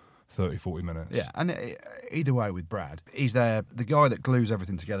for 30, 40 minutes. Yeah, and either way with Brad, he's the guy that glues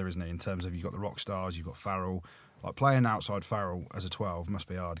everything together, isn't he, in terms of you've got the rock stars, you've got Farrell. Like playing outside Farrell as a 12 must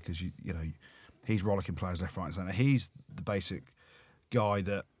be hard because, he's rollicking players left, right and centre. He's the basic guy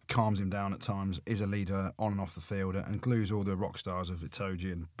that calms him down at times, is a leader on and off the field and glues all the rock stars of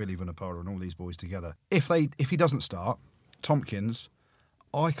Itoje and Billy Vunipola and all these boys together. If he doesn't start, Tompkins,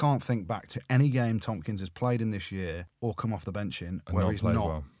 I can't think back to any game Tompkins has played in this year or come off the bench in And where not he's played not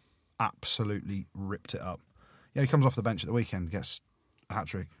well. absolutely ripped it up. He comes off the bench at the weekend, gets a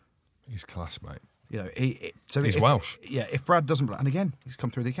hat-trick. He's class, mate. He's Welsh. Yeah, if Brad doesn't play, and again, he's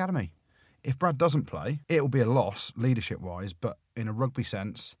come through the academy. If Brad doesn't play, it'll be a loss leadership-wise, but in a rugby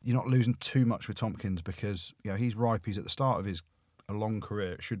sense, you're not losing too much with Tompkins because he's ripe. He's at the start of a long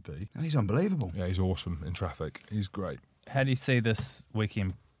career, it should be, and he's unbelievable. Yeah, he's awesome in traffic. He's great. How do you see this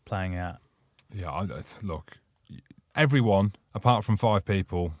weekend playing out? Yeah, look, everyone, apart from 5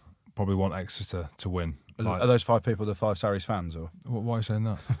 people, probably want Exeter to win. Are those 5 people the 5 Sarries fans, or Why are you saying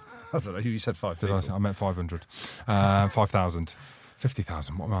that? I don't know. You said 5 Did people. I meant 500. 5,000.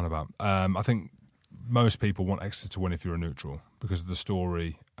 50,000. What am I on about? I think most people want Exeter to win if you're a neutral because of the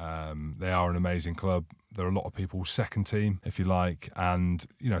story. They are an amazing club. There are a lot of people's second team, if you like, and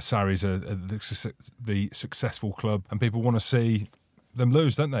Sarries are the successful club, and people want to see them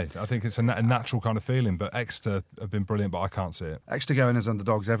lose, don't they? I think it's a natural kind of feeling. But Exeter have been brilliant, but I can't see it. Exeter going as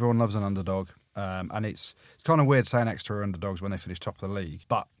underdogs. Everyone loves an underdog. And it's kind of weird saying Exeter are underdogs when they finish top of the league.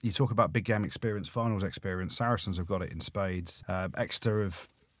 But you talk about big game experience, finals experience. Saracens have got it in spades. Exeter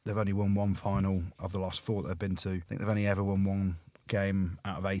they've only won 1 final of the last 4 that they've been to. I think they've only ever won 1 game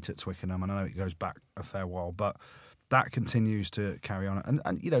out of 8 at Twickenham. And I know it goes back a fair while, but that continues to carry on.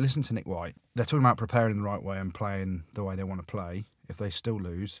 And listen to Nick White. They're talking about preparing the right way and playing the way they want to play. If they still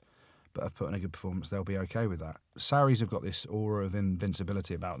lose, but have put in a good performance, they'll be okay with that. Sarries have got this aura of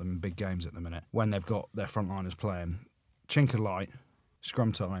invincibility about them in big games at the minute when they've got their frontliners playing. Chink of light,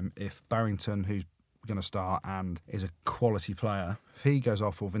 scrum time, if Barrington, who's going to start and is a quality player, if he goes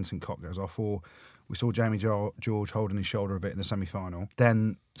off or Vincent Cock goes off or we saw Jamie George holding his shoulder a bit in the semi-final,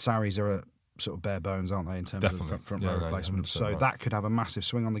 then Sarries are a sort of bare bones, aren't they, in terms Definitely. of front Yeah, row no, replacements? 100% So right. that could have a massive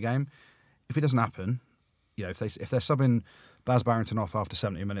swing on the game. If it doesn't happen, if they're subbing Baz Barrington off after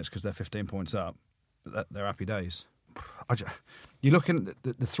 70 minutes because they're 15 points up, they're happy days. You're looking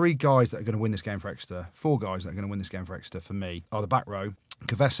at the three guys that are going to win this game for Exeter, four guys that are going to win this game for Exeter for me are the back row,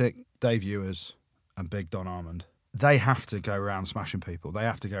 Kovacic, Dave Ewers and Big Don Armand. They have to go around smashing people. They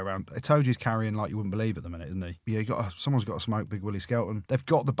have to go around. Itoji's carrying like you wouldn't believe at the minute, isn't he? Yeah, someone's got to smoke Big Willie Skelton. They've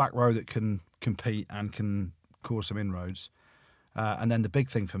got the back row that can compete and can cause some inroads. And then the big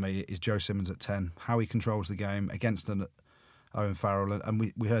thing for me is Joe Simmons at 10, how he controls the game against an Owen Farrell. And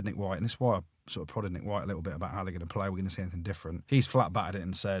we heard Nick White, and this is why I sort of prodded Nick White a little bit about how they're going to play. We're going to see anything different. He's flat batted it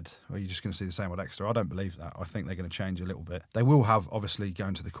and said, well, you're just going to see the same old Exeter. I don't believe that. I think they're going to change a little bit. They will have, obviously,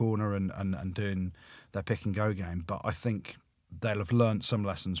 going to the corner and doing their pick and go game, but I think they'll have learnt some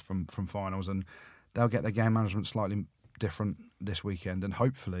lessons from finals and they'll get their game management slightly different this weekend, and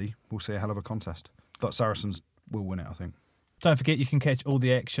hopefully we'll see a hell of a contest. But Saracens will win it, I think. Don't forget you can catch all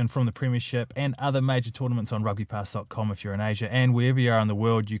the action from the Premiership and other major tournaments on rugbypass.com if you're in Asia, and wherever you are in the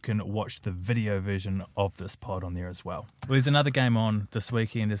world you can watch the video version of this pod on there as well. Well, there's another game on this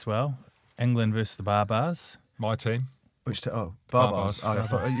weekend as well, England versus the Barbars. My team. Barbars. Barbars. Oh, I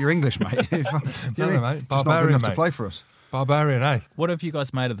thought, you're English, mate. No, mate. Just not good Barbarian, enough mate. to play for us. Barbarian, eh? What have you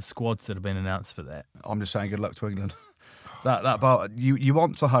guys made of the squads that have been announced for that? I'm just saying good luck to England. You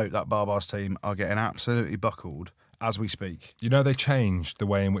want to hope that Barbars team are getting absolutely buckled as we speak. You know, they changed the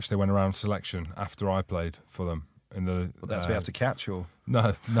way in which they went around selection after I played for them. Well, that's we have to catch, or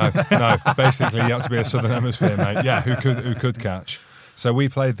No. Basically, you have to be a Southern Hemisphere, mate. Yeah, who could catch. So we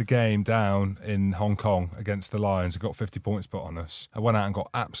played the game down in Hong Kong against the Lions and got 50 points put on us. I went out and got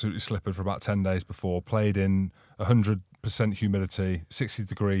absolutely slippered for about 10 days before, played in 100% humidity,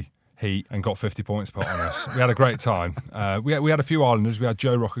 60-degree heat, and got 50 points put on us. We had a great time. We had a few Islanders. We had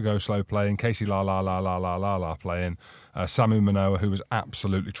Joe Rockagoslow playing, Casey La playing, Samu Manoa, who was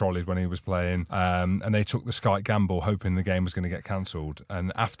absolutely trolleyed when he was playing, and they took the Skype gamble hoping the game was going to get cancelled.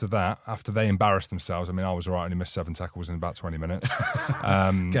 And after that, after they embarrassed themselves, I mean, I was all right, only missed 7 tackles in about 20 minutes.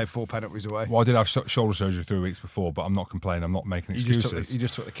 gave 4 penalties away. Well, I did have shoulder surgery 3 weeks before, but I'm not complaining. I'm not making excuses. You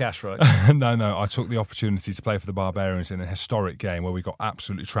just took the cash, right? No. I took the opportunity to play for the Barbarians in a historic game where we got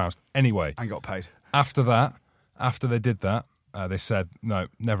absolutely trounced. Anyway. And got paid. After they did that, they said, no,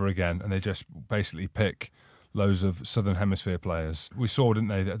 never again. And they just basically pick loads of Southern Hemisphere players. We saw, didn't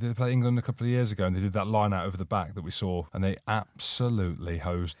they? They played England a couple of years ago and they did that line out over the back that we saw, and they absolutely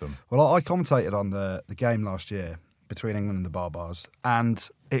hosed them. Well, I commentated on the game last year between England and the Barbars, and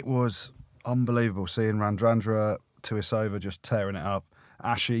it was unbelievable seeing Randrandra Tuisova just tearing it up.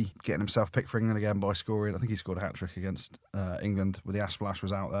 Ashy getting himself picked for England again by scoring. I think he scored a hat-trick against England with the Ash Splash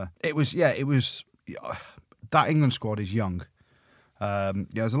was out there. It was that England squad is young.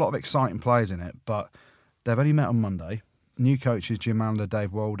 There's a lot of exciting players in it, but they've only met on Monday. New coaches, Jim Mandler,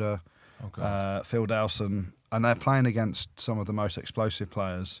 Dave Walder, Phil Dowson, and they're playing against some of the most explosive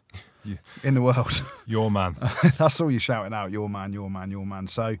players in the world. Your man. That's all you're shouting out, your man, your man, your man.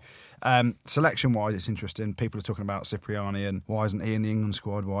 So selection-wise, it's interesting. People are talking about Cipriani and why isn't he in the England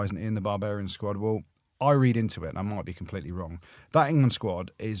squad? Why isn't he in the Barbarian squad? Well, I read into it, and I might be completely wrong. That England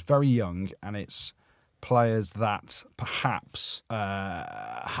squad is very young, and it's players that perhaps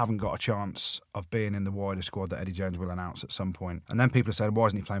haven't got a chance of being in the wider squad that Eddie Jones will announce at some point. And then people are saying, why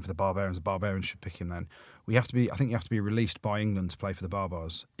isn't he playing for the Barbarians? The Barbarians should pick him then. I think you have to be released by England to play for the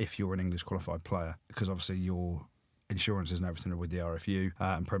Barbars if you're an English qualified player, because obviously your insurances and everything are with the RFU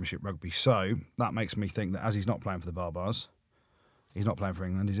and Premiership Rugby. So that makes me think that as he's not playing for the Barbars, he's not playing for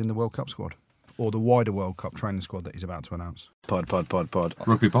England, he's in the World Cup squad. Or the wider World Cup training squad that he's about to announce. Pod.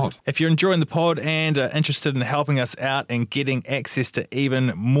 Rugby pod. If you're enjoying the pod and are interested in helping us out and getting access to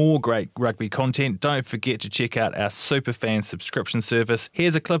even more great rugby content, don't forget to check out our Superfan subscription service.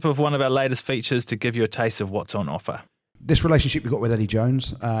 Here's a clip of one of our latest features to give you a taste of what's on offer. This relationship you've got with Eddie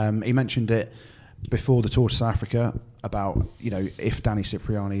Jones, he mentioned it before the tour to South Africa about, if Danny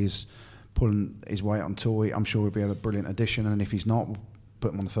Cipriani is pulling his weight on tour, I'm sure he'll be a brilliant addition, and if he's not, we'll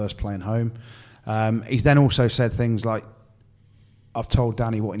put him on the first plane home. He's then also said things like, I've told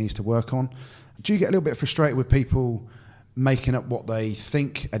Danny what he needs to work on. Do you get a little bit frustrated with people making up what they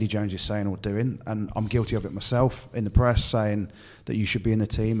think Eddie Jones is saying or doing? And I'm guilty of it myself in the press, saying that you should be in the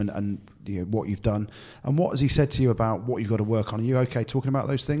team and what you've done. And what has he said to you about what you've got to work on? Are you okay talking about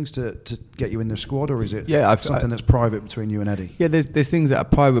those things to get you in the squad, or is it something that's private between you and Eddie? Yeah, there's things that are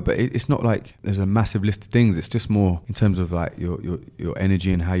private, but it's not like there's a massive list of things. It's just more in terms of like your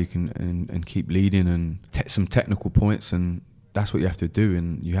energy and how you can and keep leading, and some technical points and that's what you have to do,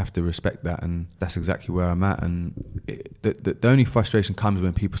 and you have to respect that, and that's exactly where I'm at. And the only frustration comes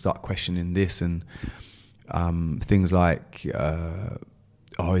when people start questioning this and things like,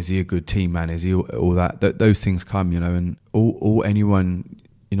 is he a good team man? Is he all that? Those things come, and all anyone,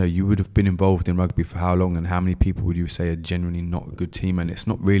 you would have been involved in rugby for how long, and how many people would you say are genuinely not a good team? And it's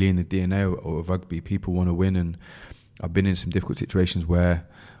not really in the DNA of rugby. People want to win, and I've been in some difficult situations where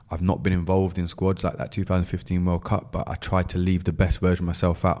I've not been involved in squads like that 2015 World Cup, but I tried to leave the best version of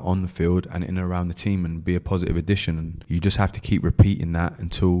myself out on the field and in and around the team and be a positive addition. And you just have to keep repeating that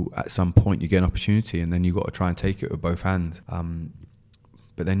until at some point you get an opportunity, and then you've got to try and take it with both hands.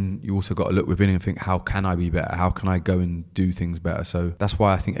 But then you also got to look within and think, how can I be better? How can I go and do things better? So that's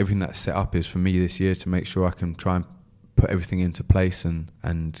why I think everything that's set up is for me this year to make sure I can try and put everything into place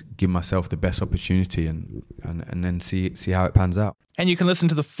and give myself the best opportunity and then see how it pans out. And you can listen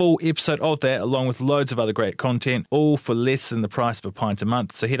to the full episode of that along with loads of other great content, all for less than the price of a pint a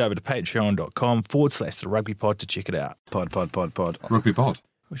month. So head over to patreon.com/the Rugby Pod to check it out. Pod. Rugby pod.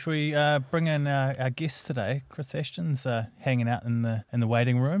 Well, should we bring in our guest today? Chris Ashton's hanging out in the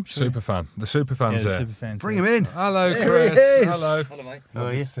waiting room. Super fan. The super fan's there. Bring him in. Hello, There Chris. he is. Hello. Hello, mate. How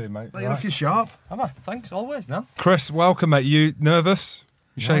are you? See you, mate. You're looking sharp. Am I? Thanks, always, no? Chris, welcome, mate. You nervous?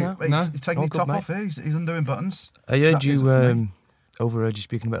 You shake? no. Wait, No? he's taking All his good, top mate. off here. He's undoing buttons. I heard That is for me. overheard you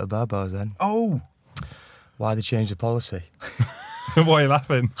speaking about the bar bars then. Oh, Why they changed the policy? Why are you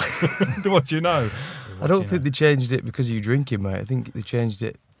laughing? What do you know? I don't think they changed it because of you drinking, mate. I think they changed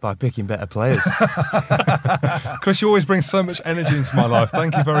it by picking better players. Chris, you always bring so much energy into my life.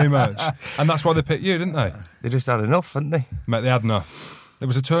 Thank you very much. And that's why they picked you, didn't they? They just had enough, hadn't they? Mate, they had enough. There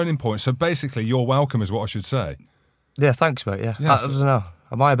was a turning point. So basically, you're welcome is what I should say. Yeah, thanks, mate, yeah. Yeah, I so- don't know.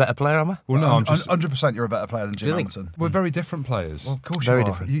 Am I a better player, am I? Well, no, I'm just... 100% you're a better player than Jim Really? Hamilton. We're very different players. Well, of course Very you are.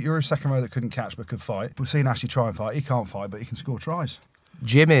 different. You're a second row that couldn't catch but could fight. We've seen Ashley try and fight. He can't fight, but he can score tries.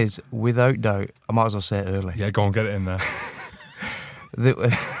 Jim is, without doubt, I might as well say it early. Yeah, go on, get it in there.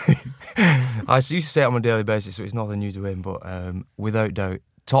 I used to say it on a daily basis, so it's nothing new to him, but without doubt,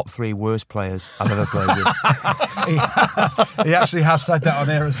 top 3 worst players I've ever played with. He actually has said that on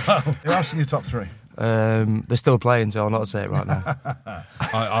air as well. Who else in your top 3? They're still playing, so I'll not say it right now.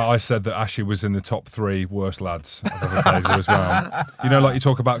 I said that Ashley was in the top 3 worst lads I've ever played with as well. You know, like you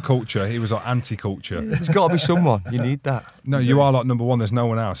talk about culture, he was like anti-culture. There's got to be someone. You need that. No, you are like number 1. There's no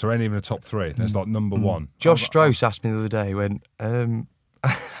one else. There ain't even a top 3. There's like number 1. Josh Strauss asked me the other day, he went,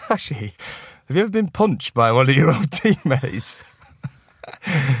 actually, have you ever been punched by one of your own teammates?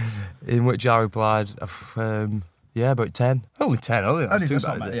 In which I replied, yeah, about 10. Only 10, only that's too That's bad,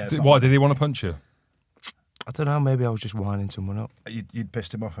 not is bad, it? yeah, it's not Why bad. did he want to punch you? I don't know, maybe I was just winding someone up. You'd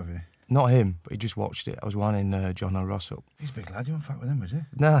pissed him off, have you? Not him, but he just watched it. I was winding John O'Ross up. He's a big lad. You won't fuck with him, would you?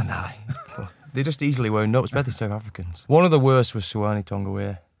 Nah. They just easily wound up, especially South Africans. One of the worst was Suwani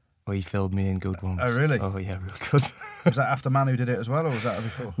Tongawe, where he filled me in good ones. Oh, really? Oh, yeah, real good. Was that after Manu did it as well, or was that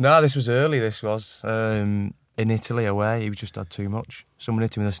before? No, this was early, this was. In Italy away, he just had too much. Someone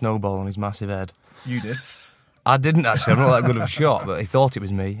hit him with a snowball on his massive head. You did. I didn't actually, I'm not that good of a shot, but he thought it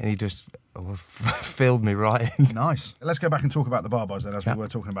was me, and he just filled me right in. Nice. Let's go back and talk about the Barbars then, as Yeah. we were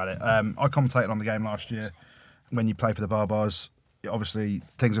talking about it. I commentated on the game last year when you played for the Barbars. Obviously,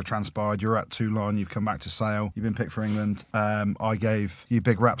 things have transpired. You're at Toulon. You've come back to Sale. You've been picked for England. I gave you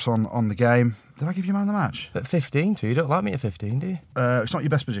big raps on the game. Did I give you man of the match? At 15 too, you don't like me at 15, do you? It's not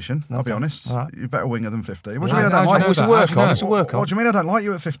your best position, I'll be Okay. honest. All right. You're a better winger than 15. What do Yeah, you mean I how'd don't you like know you? It's a that? work How'd you know? on, it's a work on. What do you mean I don't like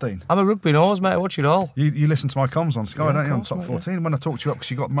you at 15? I'm a rugby nose, mate, I watch it all. You listen to my comms on Sky, Yeah, don't you, of on course, top mate, 14? When I talked you up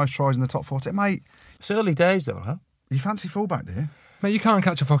because you got the most tries in the top 14. Mate, It's early days though, huh? you fancy fullback, do you? Mate, you can't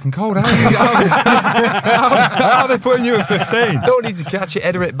catch a fucking cold, how are they putting you at 15? Don't need to catch it,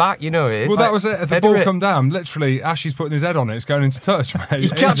 header it back, you know it is. Well, that was it. The Header ball it. come down, literally, Ashley's putting his head on it. It's going into touch, mate. You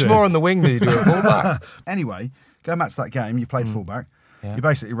catch Easy. more on the wing than you do at fullback. Anyway, going back to that game, you played fullback. Yeah. You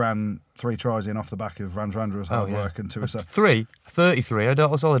basically ran 3 tries in off the back of Randrandra's hard work and 2 assists. 33,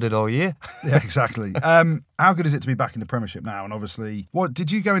 that's all I did all year. Yeah, exactly. How good is it to be back in the Premiership now? And obviously, what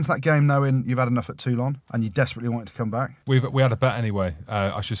did you go into that game knowing you've had enough at Toulon and you desperately wanted to come back? We had a bet anyway.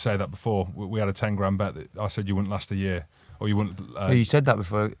 I should say that before. We had a 10 grand bet that I said you wouldn't last a year. Or you wouldn't... You said that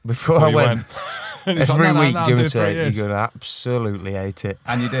before before I you went. And he was Every like, no, week no, Jim do would 3 say, years. you're going to absolutely hate it.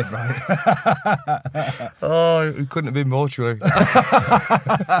 And you did, right? Oh, it couldn't have been more true.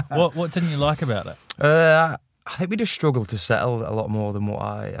 What didn't you like about it? I think we just struggled to settle a lot more than what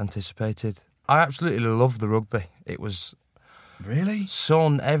I anticipated. I absolutely loved the rugby. It was Really?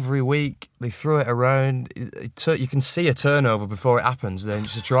 sun every week. They threw it around. You can see a turnover before it happens. Then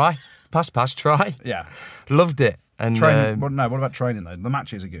just a try, pass, try. Yeah. Loved it. And Training? What about training though? The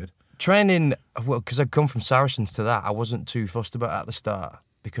matches are good. Training, well, because I'd come from Saracens to that, I wasn't too fussed about it at the start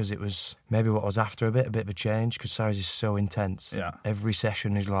because it was maybe what I was after a bit of a change because Saracens is so intense. Yeah. Every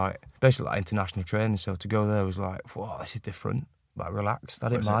session is basically like international training, so to go there was like, whoa, this is different, but relaxed. I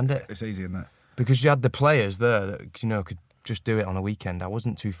didn't mind it. It's easy, isn't it? Because you had the players there that, could just do it on a weekend. I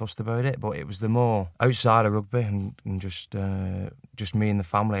wasn't too fussed about it, but it was the more outside of rugby and just me and the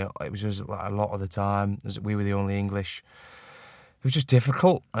family. It was just like a lot of the time. We were the only English. It was just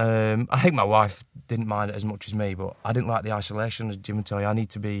difficult. I think my wife didn't mind it as much as me, but I didn't like the isolation. As Jim would tell you, I need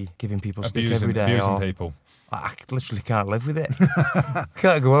to be giving people stick every day. Abusing people. I literally can't live with it.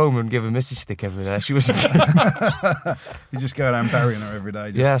 Can't go home and give a missus stick every day. She was. You just go down burying her every day.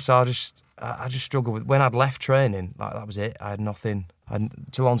 Yeah, so I just struggled with when I'd left training. Like that was it. I had nothing.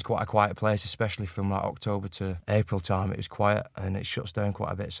 Toulon's quite a quiet place, especially from like October to April time. It was quiet and it shuts down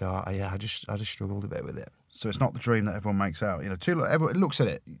quite a bit. So I just struggled a bit with it. So it's not the dream that everyone makes out. Everyone looks at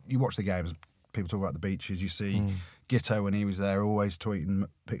it. You watch the games. People talk about the beaches. You see Gitto when he was there, always tweeting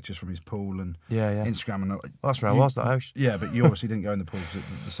pictures from his pool and Instagram. And that's where I was, that house. Yeah, but you obviously didn't go in the pool because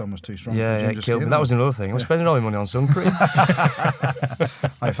the sun was too strong. Yeah, it killed me. That was another thing. I was spending all my money on sun cream.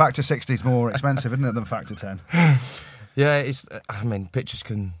 Like, factor 60 is more expensive, isn't it, than factor 10? Yeah, pictures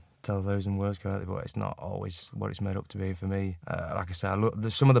can tell 1,000 words, can't they? But it's not always what it's made up to be for me. Like I said,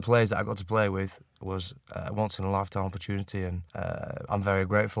 some of the players that I got to play with was a once-in-a-lifetime opportunity, and I'm very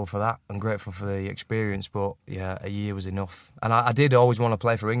grateful for that. I'm grateful for the experience, but yeah, a year was enough. And I did always want to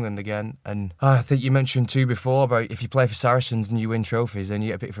play for England again, and I think you mentioned too before about if you play for Saracens and you win trophies, then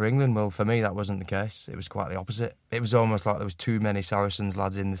you get picked for England. Well, for me, that wasn't the case. It was quite the opposite. It was almost like there was too many Saracens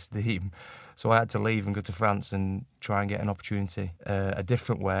lads in this team. So I had to leave and go to France and try and get an opportunity a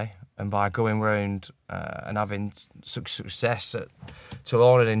different way. And by going round and having success at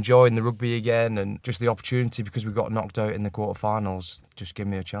Toulon and enjoying the rugby again, and just the opportunity because we got knocked out in the quarterfinals, just gave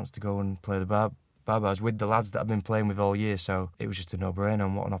me a chance to go and play the Barbars with the lads that I've been playing with all year. So it was just a no-brainer,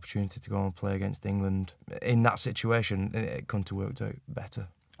 and what an opportunity to go and play against England in that situation. It couldn't have worked out better.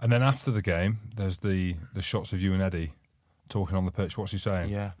 And then after the game, there's the shots of you and Eddie talking on the pitch. What's he saying?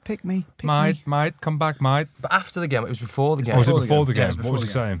 Yeah. Pick me. Mate, come back, mate. But after the game, it was before the game. Oh, was it before the game? Yeah, What was he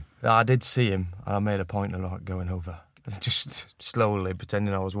saying? I did see him, and I made a point of like going over, just slowly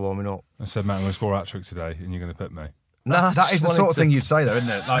pretending I was warming up. I said, mate, I'm going to score a hat-trick today, and you're going to pick me. That is the sort of thing you'd say, though, isn't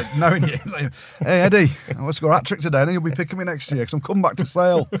it? Like, knowing you, like, hey, Eddie, I want to score a hat-trick today, and then you'll be picking me next year because I'm coming back to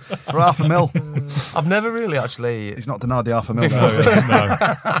Sale for $500,000. I've never really actually... He's not denied the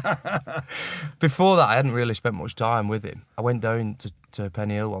 $500,000. No. Before that, I hadn't really spent much time with him. I went down to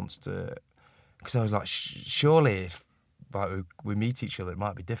Penny Hill once because I was like, surely if we meet each other, it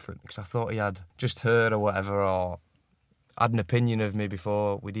might be different. Because I thought he had just heard or whatever, or had an opinion of me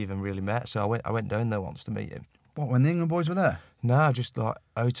before we'd even really met. So I went down there once to meet him. What, when the England boys were there? No, just like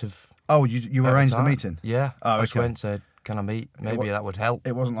out of... Oh, you arranged the meeting? Yeah. Oh, I just okay. went and said, can I meet? Maybe that would help.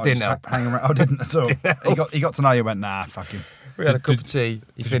 It wasn't like Didn't just help. hanging around. Oh, didn't at all. He got to know you, went, nah, fuck him. We had a cup of tea.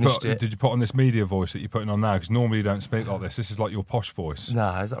 He finished it. Did you put on this media voice that you're putting on now? Because normally you don't speak like this. This is like your posh voice.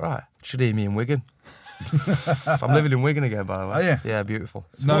 Nah, is that right? Should hear me in Wigan. I'm living in Wigan again, by the way. Are you? Yeah, beautiful.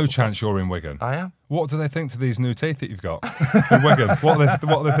 No chance you're in Wigan. I am. What do they think to these new teeth that you've got in Wigan? What are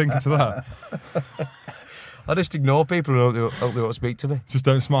they thinking to that? I just ignore people who hope they won't speak to me. Just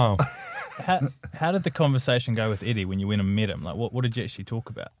don't smile. How did the conversation go with Eddie when you went and met him? Like, what did you actually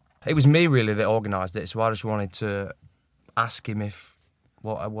talk about? It was me really that organised it, so I just wanted to ask him if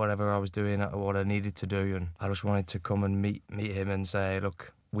whatever I was doing, what I needed to do, and I just wanted to come and meet him and say,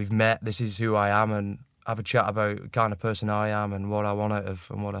 look, we've met, this is who I am, and have a chat about the kind of person I am and what I want out of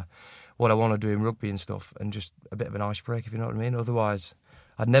and what I want to do in rugby and stuff, and just a bit of an icebreaker, if you know what I mean. Otherwise,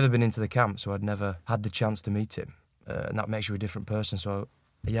 I'd never been into the camp, so I'd never had the chance to meet him, and that makes you a different person. So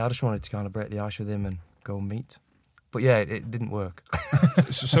yeah, I just wanted to kind of break the ice with him and go and meet. But yeah, it didn't work.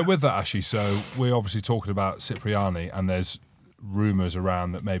 So with that, Ashy, so we're obviously talking about Cipriani, and there's rumours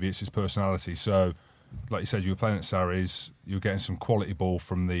around that maybe it's his personality. So, like you said, you were playing at Sarries, you were getting some quality ball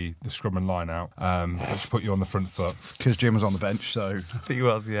from the scrum and line out, which put you on the front foot. Because Jim was on the bench, so... I think he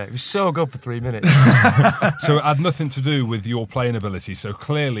was, yeah. He was so good for 3 minutes. So it had nothing to do with your playing ability. So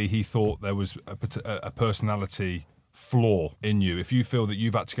clearly he thought there was a personality flaw in you. If you feel that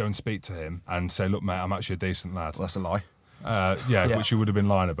you've had to go and speak to him and say, look, mate, I'm actually a decent lad. Well, that's a lie. Yeah, which you would have been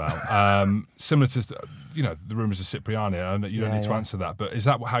lying about. Similar to, the rumours of Cipriani, and you don't need to answer that, but is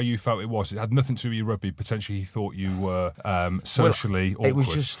that how you felt it was? It had nothing to do with your rugby. Potentially he thought you were socially awkward. It was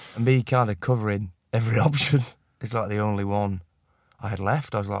just me kind of covering every option. It's like the only one I had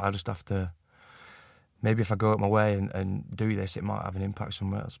left. I was like, I just have to, maybe if I go out my way and do this, it might have an impact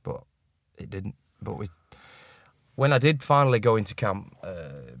somewhere else, but it didn't. But when I did finally go into camp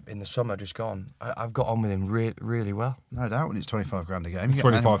in the summer just gone, I've got on with him really well. No doubt, when it's 25 grand a game. You get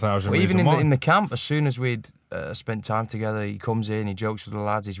 25,000 Well, even reason why. in the camp, as soon as we'd spent time together, he comes in, he jokes with the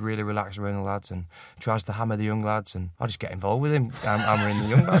lads, he's really relaxed around the lads and tries to hammer the young lads, and I just get involved with him, hammering the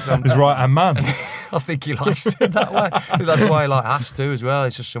young lads. His right-hand man. I think he likes it that way. I think that's why he has to as well.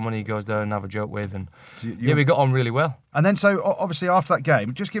 It's just someone he goes down and have a joke with, and we got on really well. And then, so obviously after that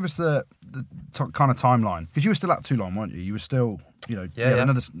game, just give us the kind of timeline, because you were still at Toulon, weren't you? You were still, you had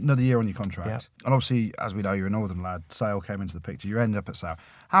another year on your contract. Yeah. And obviously, as we know, you're a Northern lad. Sale came into the picture. You ended up at Sale.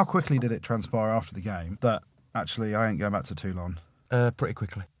 How quickly did it transpire after the game that actually I ain't going back to Toulon? Pretty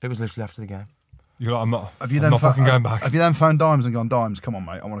quickly. It was literally after the game. You're like, I'm not fucking going back. Have you then phoned Dimes and gone, Dimes, come on,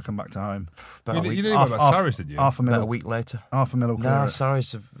 mate, I want to come back to home? You didn't know about Saris, did you? Half a About mil. a week later. Half a mil. No,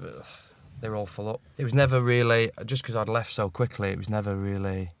 Saris, they were all full up. It was never really, just because I'd left so quickly, it was never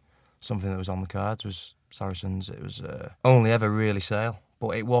really something that was on the cards, was Saracens. It was only ever really Sale.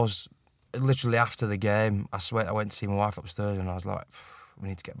 But it was literally after the game, I swear, I went to see my wife upstairs and I was like, we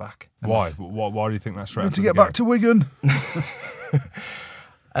need to get back. Why? Why do you think that's straight? We need to get back to Wigan.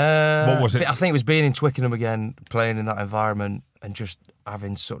 What was it? I think it was being in Twickenham again, playing in that environment, and just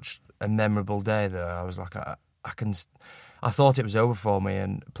having such a memorable day there. I was like, I thought it was over for me,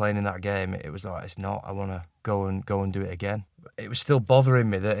 and playing in that game, it was like, it's not. I want to go and do it again. It was still bothering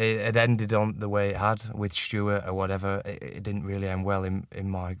me that it had ended on the way it had with Stuart or whatever. It didn't really end well in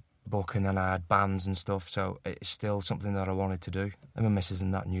my book, and then I had bands and stuff, so it's still something that I wanted to do. And my missus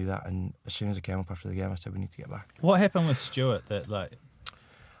and that knew that, and as soon as I came up after the game, I said, we need to get back. What happened with Stuart that, like...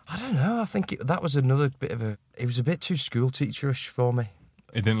 I don't know, I think that was another bit of it was a bit too school teacherish for me.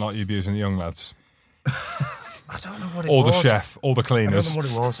 He didn't like you abusing the young lads? I don't know what it or was. Or the chef, or the cleaners. I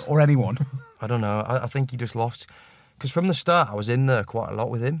don't know what it was. Or anyone. I don't know, I think he just lost... Because from the start, I was in there quite a lot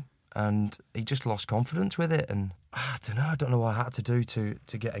with him, and he just lost confidence with it, and I don't know what I had to do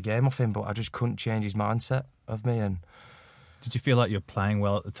to get a game off him, but I just couldn't change his mindset of me. And did you feel like you were playing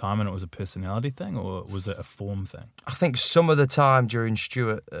well at the time and it was a personality thing, or was it a form thing? I think some of the time during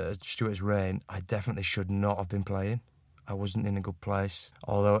Stuart's reign, I definitely should not have been playing. I wasn't in a good place.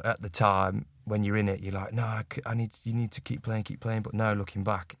 Although at the time, when you're in it, you're like, no, you need to keep playing. But now looking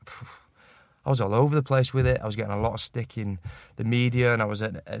back, I was all over the place with it. I was getting a lot of stick in the media, and I was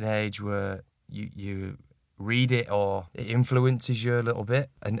at an age where you read it or it influences you a little bit,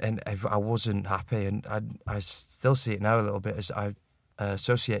 and I wasn't happy, and I still see it now a little bit as I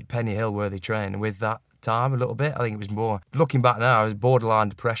associate Penny Hill, where they train, with that time a little bit. I think it was more, looking back now, I was borderline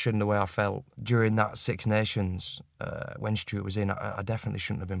depression the way I felt during that Six Nations when Stuart was in. I definitely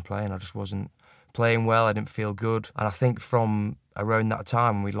shouldn't have been playing. I just wasn't playing well. I didn't feel good, and I think from around that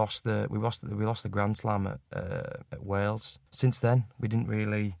time when we lost the Grand Slam at Wales. Since then, we didn't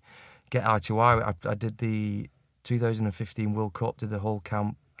really get eye to eye. I did the 2015 World Cup, did the whole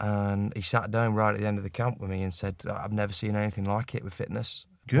camp, and he sat down right at the end of the camp with me and said, I've never seen anything like it with fitness.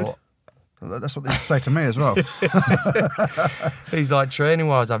 Good. That's what they say to me as well. He's like,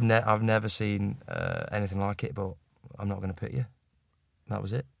 training-wise, I've never seen anything like it, but I'm not going to pit you. That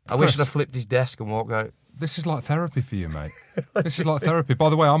was it. I wish I'd have flipped his desk and walked out. This is like therapy for you, mate. This is like therapy. By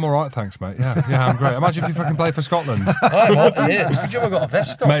the way, I'm all right, thanks, mate. Yeah, I'm great. Imagine if you fucking played for Scotland. I'm on, yeah. It's a good job I got a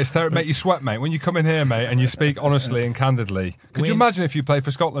vest on. Mate, it's therapy. Mate, you sweat, mate. When you come in here, mate, and you speak honestly and candidly. Could you imagine if you played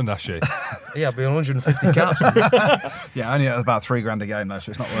for Scotland, Ashley? Yeah, I'd be on 150 caps. Yeah, only at about $3,000 a game, though,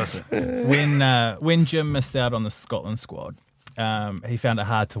 so it's not worth it. When Jim missed out on the Scotland squad, he found it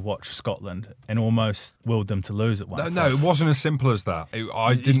hard to watch Scotland and almost willed them to lose at one point. No, it wasn't as simple as that.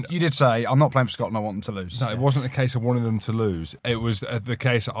 You did say, I'm not playing for Scotland, I want them to lose. No, it wasn't a case of wanting them to lose. It was the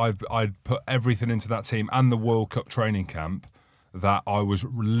case I'd put everything into that team and the World Cup training camp, that I was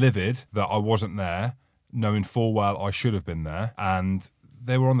livid that I wasn't there, knowing full well I should have been there, and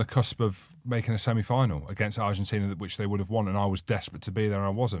they were on the cusp of making a semi-final against Argentina, which they would have won, and I was desperate to be there and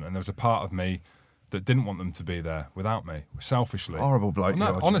I wasn't, and there was a part of me that didn't want them to be there without me, selfishly. Horrible bloke.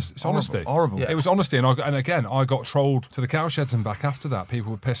 No, it's honesty. Horrible. Yeah. It was honesty, and again, I got trolled to the cowsheds and back after that.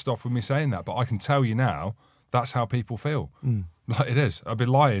 People were pissed off with me saying that, but I can tell you now, that's how people feel. Like it is. I'd be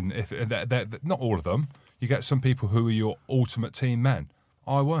lying if not all of them. You get some people who are your ultimate team men.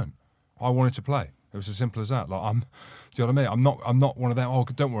 I weren't. I wanted to play. It was as simple as that. Like do you know what I mean? I'm not one of them. Oh,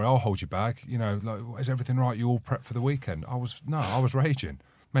 don't worry, I'll hold your bag. You know, like, is everything right? You all prepped for the weekend? I was raging.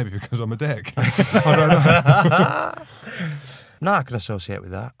 Maybe because I'm a dick. I don't know. No, I can associate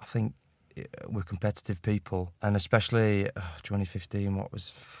with that. I think we're competitive people, and especially 2015, what was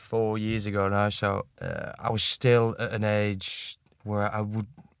 4 years ago now, so I was still at an age where I would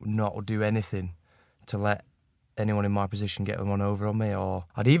not do anything to let anyone in my position get one over on me, or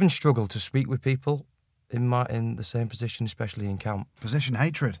I'd even struggle to speak with people in the same position, especially in camp. Position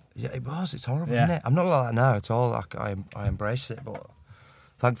hatred. Yeah, it was. It's horrible, Yeah. isn't it? I'm not like that now at all. I embrace it, but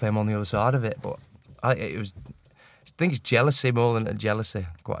thankfully I'm on the other side of it. But I think it's jealousy more than jealousy.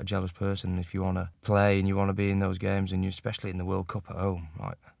 I'm quite a jealous person. If you want to play and you want to be in those games, and you especially in the World Cup at home,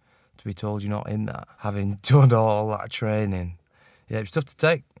 like to be told you're not in that, having done all that training, yeah, it's tough to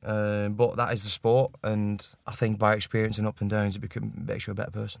take. But that is the sport, and I think by experiencing up and downs, it makes you a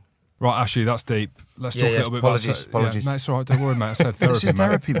better person. Right, Ashley, that's deep. Let's talk a little bit Apologies. about... Yeah, mate, it's all right, don't worry, mate. I said therapy, This is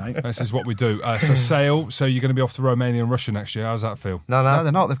therapy, mate. This is what we do. So sail, so you're going to be off to Romania and Russia next year. How does that feel? No. No,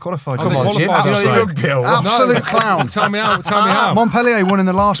 they're not. They've qualified. Come on, Jim. You know that's your right. rugby, or what? Absolute clown. Tell me how. Montpellier won in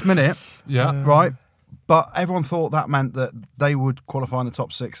the last minute, Yeah. right? But everyone thought that meant that they would qualify in the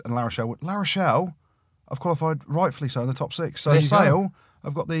top 6 and La Rochelle would. La Rochelle have qualified rightfully so in the top 6. So There you go. Sale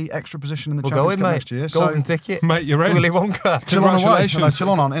have got the extra position in the We'll go Champions in, Cup mate. next year. Golden ticket. Mate, you're in. Willy Wonka. Toulon away. Congratulations. No,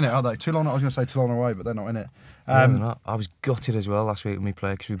 Toulon aren't in it, are they? Toulon, I was going to say Toulon away, but they're not in it. No, they're not. I was gutted as well last week when we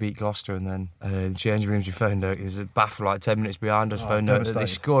played because we beat Gloucester, and then the change rooms we found out there's a baffle like 10 minutes behind us. Found out that they devastated.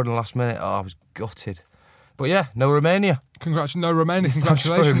 scored in the last minute. Oh, I was gutted. But yeah, no Romania. No, Romania. Thanks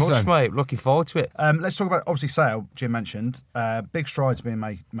very Congratulations, much, then. mate. Looking forward to it. Let's talk about, obviously, Sale, Jim mentioned. Big strides being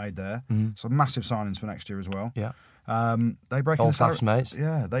made there. So massive signings for next year as well. Yeah. They breaking Old the salary, Fafs mates.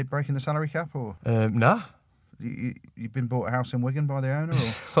 Yeah, they breaking the salary cap, or Nah. you've been bought a house in Wigan by the owner,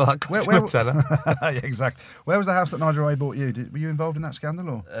 or Well, that cost him a tenner. yeah, exactly. Where was the house that Nigel Ray bought you? Were you involved in that scandal,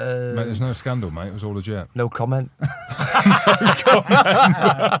 or Mate, there's no scandal, mate. It was all legit. No comment.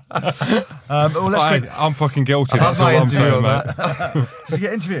 well, let's I'm fucking guilty. I've That's had all my I'm interview saying, on mate. did you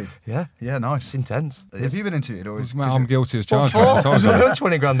get interviewed? Yeah. Yeah, nice. It's intense. Have you been interviewed, or is Mate, I'm guilty as What charged. mate, I for? told Was you. I on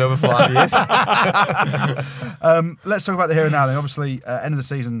 20 grand over 5 years? Let's talk about the here and now. Then, obviously, end of the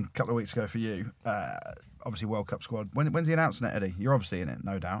season, a couple of weeks ago for you. Obviously, World Cup squad. When's he announcing it, Eddie? You're obviously in it,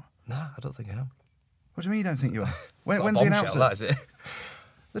 no doubt. Nah, I don't think I am. What do you mean you don't think you are? When's Got a he announcing bombshell, it? that is it.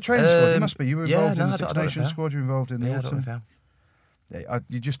 The training squad. You must be. You were yeah, involved no, in I the don't Six know if Nations I am. squad. You're involved in the Yeah, I don't know autumn. if I am. Yeah,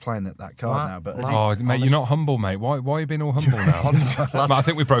 you're just playing that card now. But has he- Oh, mate, you're not humble, mate. Why are you being all humble now? Honestly, Mate, I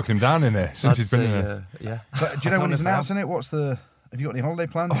think we've broken him down in here since he's been in here. Yeah. But do you I know don't when he's know if I am. announcing it? Have you got any holiday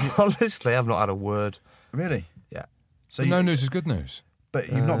plans? Honestly, I've not had a word. Really? Yeah. So But no news is good news. But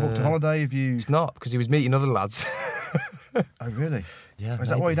you've not booked a holiday. Have you? It's not, because he was meeting other lads. Oh, really? Yeah. Is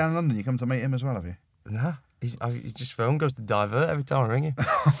that why you're down in London? You come to meet him as well, have you? Nah. He's just phone goes to divert every time I ring him.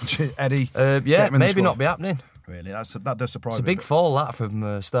 Eddie. Yeah, Get him in the maybe squad. not be happening. Really? That does surprise It's a me. big fall, that,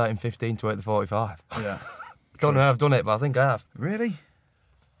 from starting 15 to 8 to 45. Yeah. Don't know how I've done it, but I think I have. Really?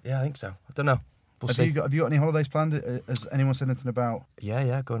 Yeah, I think so. I don't know. We'll Have see. you got any holidays planned? Has anyone said anything about?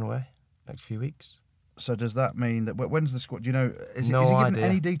 Yeah, going away next few weeks. So does that mean that when's the squad? Do you know? Is No he given idea.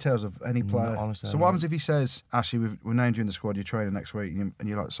 any details of any player? honestly, so I what don't. happens if he says, "Ashley, we've named you in the squad. You're training next week," and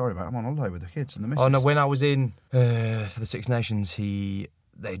you're like, "Sorry, mate, I'm on holiday with the kids and the missus." Oh no, when I was in for the Six Nations, we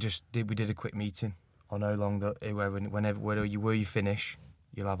did a quick meeting on how long where you finish,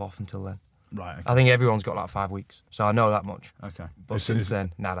 you'll have off until then. Right. Okay. I think everyone's got like 5 weeks, so I know that much. Okay. But Is- since is-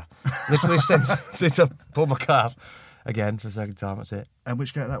 then, nada. Literally since I pulled my card again for the second time, that's it. And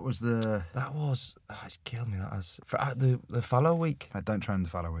which game? That was the. That was it's killed me. That was for the fallow week. I don't train the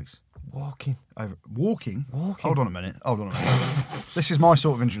fallow weeks. Walking. Walking. Walking. Hold on a minute. This is my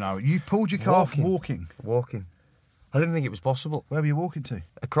sort of injury now. You've pulled your calf walking. I didn't think it was possible. Where were you walking to?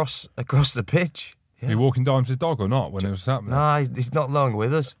 Across the pitch. Were you walking Dimes' dog or not when it was happening? Nah, he's not long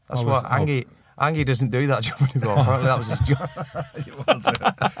with us. That's Oh, why was- Angie doesn't do that job anymore. Apparently that was his job.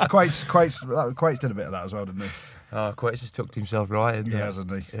 Quates did a bit of that as well, didn't he? Oh, Quates has tucked himself right in there.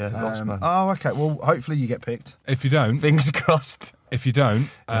 Hasn't he? Yeah, boss man. Oh, okay. Well, hopefully you get picked. If you don't, Fingers crossed. Is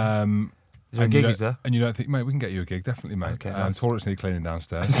there a gig, you don't- is there? And you don't think, mate, we can get you a gig, definitely, mate. Okay, nice. Toilets need cleaning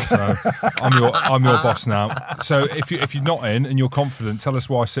downstairs. So I'm your boss now. So if you're not in and you're confident, tell us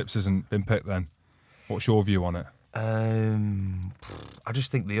why Sips hasn't been picked. Then, what's your view on it? I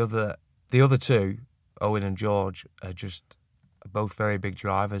just think the other two, Owen and George, are just both very big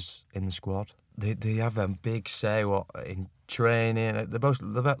drivers in the squad. They have a big say in training. They're both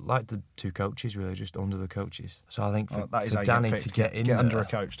like the two coaches, really, just under the coaches. So I think for, That is how for you Danny picked. to get in get under there, a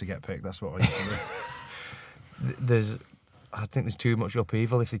coach to get picked. That's what I used to do. I think there's too much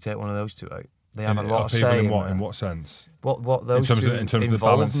upheaval if they take one of those two out. They have a lot of Upheaval say in what sense? what those terms two of- in terms of the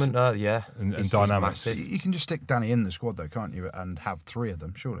balance involvement are, yeah, and is dynamics. massive. You can just stick Danny in the squad, though, can't you? And have three of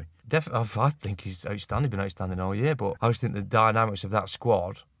them, surely. I think he's outstanding. Been outstanding all year, but I just think the dynamics of that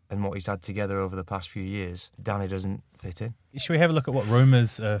squad and what he's had together over the past few years, Danny doesn't fit in. Should we have a look at what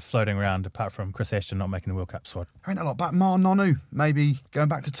rumours are floating around, apart from Chris Ashton not making the World Cup squad? There ain't a lot back. Martin Nonu, maybe going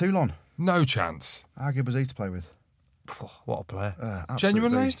back to Toulon. No chance. How good was he to play with? What a player! Absolute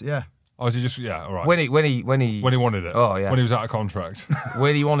Genuinely? beast. Yeah. Oh, is he just all right? When he wanted it. Oh yeah. When he was out of contract.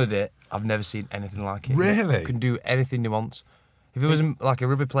 When he wanted it, I've never seen anything like it. Really? He can do anything he wants. If it was like a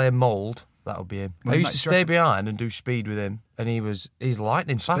rugby player mould, that would be him. Well, I used to mate, stay behind and do speed with him, and he's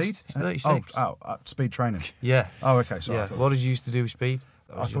lightning fast. Speed? He's 36. Speed training. Yeah. Oh, okay. Sorry. Yeah. What did you used to do with speed?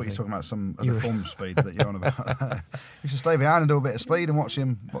 I thought you were talking about some other form of speed that you're on about. You should stay behind and do a bit of speed and watch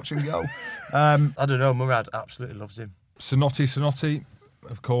him go. I don't know. Murad absolutely loves him. Sonotti,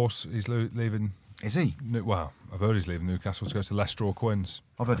 of course, he's leaving. Is he? Well, I've heard he's leaving Newcastle to go to Leicester or Quins.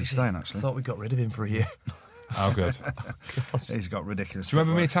 I've heard he's staying, I actually. thought we got rid of him for a year. How good. He's got ridiculous. Do you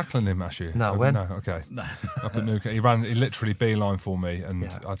remember me tackling him last year? No, when? No, okay. Up at Newcastle. He literally beeline for me and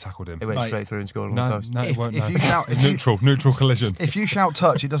I tackled him. He went Mate, straight through and scored on No, the post. no, it weren't. if No. you shout- neutral collision. If you shout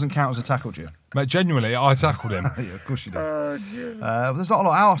touch, it doesn't count as a tackle, do you? Mate, genuinely, I tackled him. Yeah, of course you do. There's not a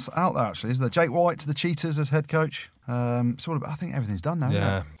lot else out there, actually, is there? Jake White to the Cheetahs as head coach. Sort of. I think everything's done now.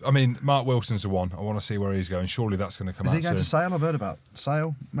 Yeah. Isn't it? I mean, Mark Wilson's the one. I want to see where he's going. Surely that's going to come Is out he going to soon. Sale? I've heard about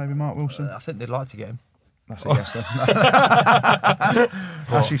Sale. Maybe Mark Wilson. I think they'd like to get him. That's a yes then.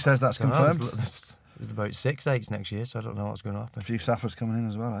 Ashley says that's confirmed. There's about 6 8s next year, so I don't know what's going to happen. A few Saffers coming in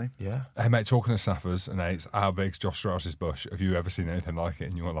as well, eh? Yeah. Hey, mate, talking of Saffers and eights, how big's Josh Strauss's bush? Have you ever seen anything like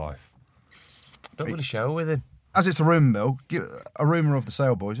it in your life? Don't really show with him. As it's a rumour, Bill, a rumour of the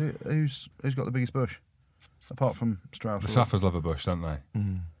Sale boys. Who's got the biggest bush? Apart from Strauss. The Saffers love a bush, don't they?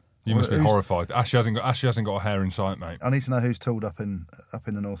 Mm. You must be Who's- horrified. Ashley hasn't got a hair in sight, mate. I need to know who's tooled up in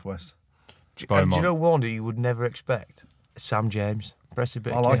the northwest. Do Beaumont. you know one who you would never expect? Sam James. Impressive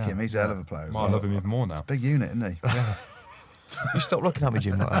bit I of like kit. him. He's a hell of a player. as Well, I well. love him even more now. Big unit, isn't he? You stop looking at me,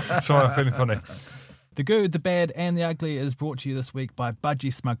 Jim, like that. Sorry, I'm feeling funny. The Good, the Bad and the Ugly is brought to you this week by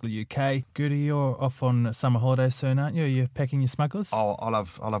Budgie Smuggler UK. Goody, you're off on summer holidays soon, aren't you? You're packing your smugglers? I'll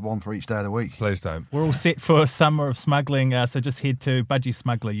have one for each day of the week. Please don't. We're all set for summer of smuggling, so just head to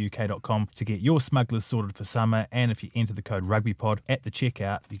budgiesmuggleruk.com to get your smugglers sorted for summer. And if you enter the code RugbyPod at the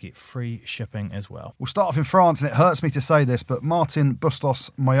checkout, you get free shipping as well. We'll start off in France, and it hurts me to say this, but Martin Bustos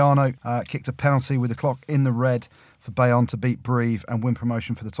Moyano kicked a penalty with the clock in the red for Bayonne to beat Brive and win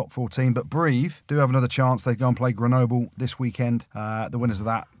promotion for the top 14. But Brive do have another chance. They go and play Grenoble this weekend. The winners of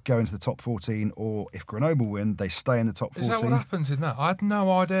that go into the top 14, or if Grenoble win, they stay in the top 14. Is that what happens in that? I had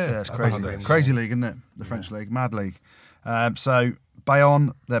no idea. Yeah, it's crazy. About Crazy league, isn't it? The French league, mad league. So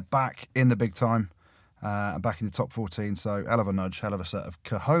Bayonne, they're back in the big time and back in the top 14. So hell of a nudge, hell of a set of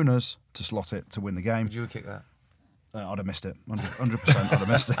cojones to slot it to win the game. Would you kick that? I'd have missed it. 100% I'd have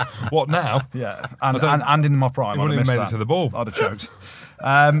missed it. What now? Yeah, and in my prime, You I'd wouldn't have have missed made it that. to the ball. I'd have choked.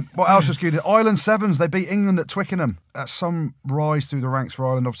 What else was good? Ireland Sevens, they beat England at Twickenham. That's some rise through the ranks for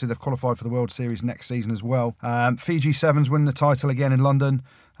Ireland. Obviously, they've qualified for the World Series next season as well. Fiji Sevens win the title again in London.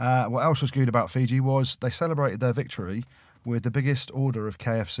 What else was good about Fiji was they celebrated their victory with the biggest order of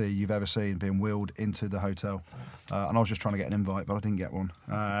KFC you've ever seen being wheeled into the hotel. And I was just trying to get an invite, but I didn't get one.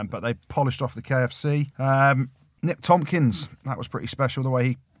 But they polished off the KFC. Nick Tompkins, that was pretty special, the way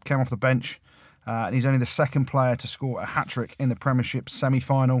he came off the bench. And he's only the second player to score a hat-trick in the Premiership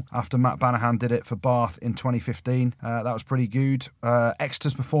semi-final after Matt Banahan did it for Bath in 2015. That was pretty good.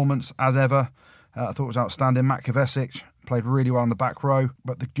 Exeter's performance, as ever, I thought was outstanding. Matt Kovacic played really well on the back row.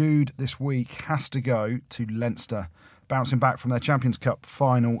 But the good this week has to go to Leinster, bouncing back from their Champions Cup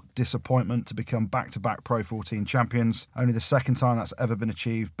final disappointment to become back-to-back Pro 14 champions. Only the second time that's ever been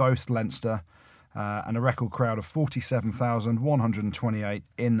achieved. Both Leinster and a record crowd of 47,128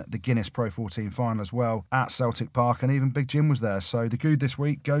 in the Guinness Pro 14 final as well at Celtic Park, and even Big Jim was there. So the good this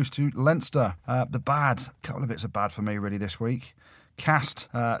week goes to Leinster. The bad, a couple of bits of bad for me really this week. Cast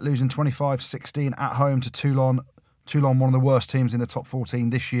losing 25-16 at home to Toulon. Toulon, one of the worst teams in the top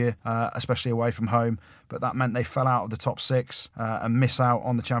 14 this year, especially away from home. But that meant they fell out of the top 6 and miss out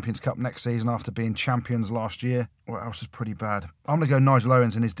on the Champions Cup next season after being champions last year. What else is pretty bad? I'm going to go Nigel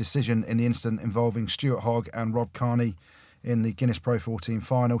Owens and his decision in the incident involving Stuart Hogg and Rob Kearney in the Guinness Pro 14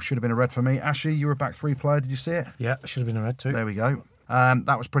 final. Should have been a red for me. Ashley, you were a back 3 player. Did you see it? Yeah, should have been a red too. There we go.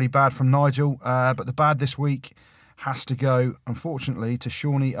 That was pretty bad from Nigel. But the bad this week has to go, unfortunately, to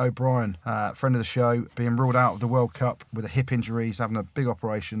Shawnee O'Brien, friend of the show, being ruled out of the World Cup with a hip injury. He's having a big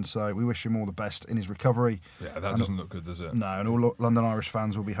operation, so we wish him all the best in his recovery. Yeah, that doesn't look good, does it? No, and all London Irish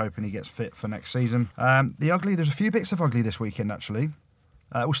fans will be hoping he gets fit for next season. The ugly, there's a few bits of ugly this weekend, actually.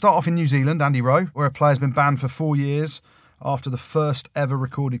 We'll start off in New Zealand, Andy Rowe, where a player's been banned for 4 years after the first ever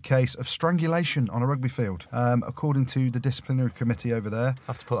recorded case of strangulation on a rugby field. According to the disciplinary committee over there. I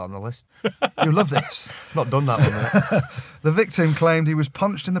have to put that on the list. You'll love this. Not done that one yet. The victim claimed he was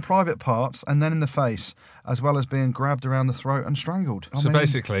punched in the private parts and then in the face, as well as being grabbed around the throat and strangled. I mean,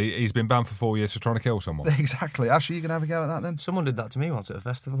 basically, he's been banned for 4 years for trying to kill someone. Exactly. Ashley, you going to have a go at that then? Someone did that to me once at a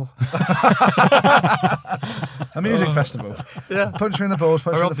festival. A music festival. Yeah. Punch me in the balls,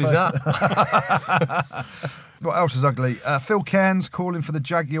 punch How me in the odd is face. that? What else is ugly? Phil Cairns calling for the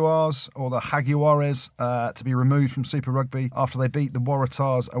Jaguars, or the Jaguares, to be removed from Super Rugby after they beat the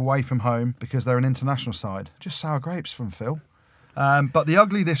Waratahs away from home because they're an international side. Just sour grapes from Phil. But the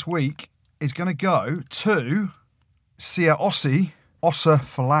ugly this week is going to go to Sia Ossi, Ossa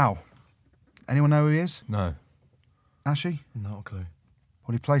Folau. Anyone know who he is? No. Ashy? Not a clue.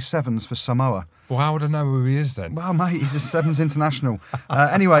 Well, he plays sevens for Samoa. Well, how would I know who he is then? Well, mate, he's a sevens international.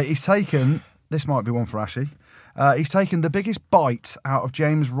 Anyway, he's taken... This might be one for Ashy. He's taken the biggest bite out of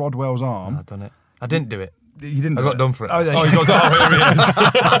James Rodwell's arm. I've done it. I didn't do it. You didn't I do got it? done for it. Oh, there You got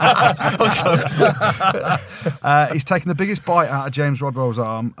that. Oh, here he is. He's taken the biggest bite out of James Rodwell's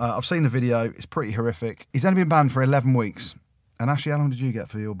arm. I've seen the video. It's pretty horrific. He's only been banned for 11 weeks. And Ashley, how long did you get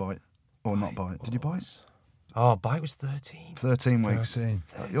for your bite? Or not bite? Did you bite? Oh, bite was 13. 13 weeks. 13.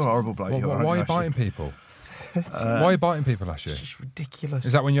 You're a horrible bloke. Why are you biting people? Why are you biting people, Ashley? It's just ridiculous.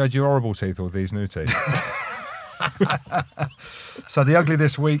 Is that when you had your horrible teeth or these new teeth? So the ugly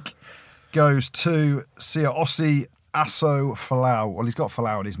this week goes to Sia Ossi Asso Folau. Well, he's got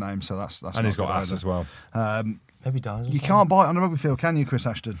Folau in his name, so that's And not he's got good ass either. as well. Maybe Dan's. You can't bite on a rugby field, can you, Chris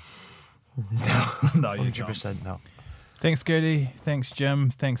Ashton? No, you can't. 100% no. Thanks, Gertie. Thanks,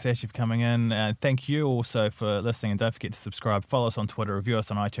 Jim. Thanks, Ashley, for coming in. Thank you also for listening. And don't forget to subscribe, follow us on Twitter, review us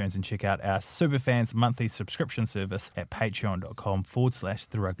on iTunes, and check out our Superfans monthly subscription service at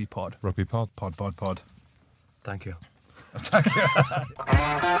patreon.com/therugbypod. Rugby pod. Pod. Thank you. Thank you.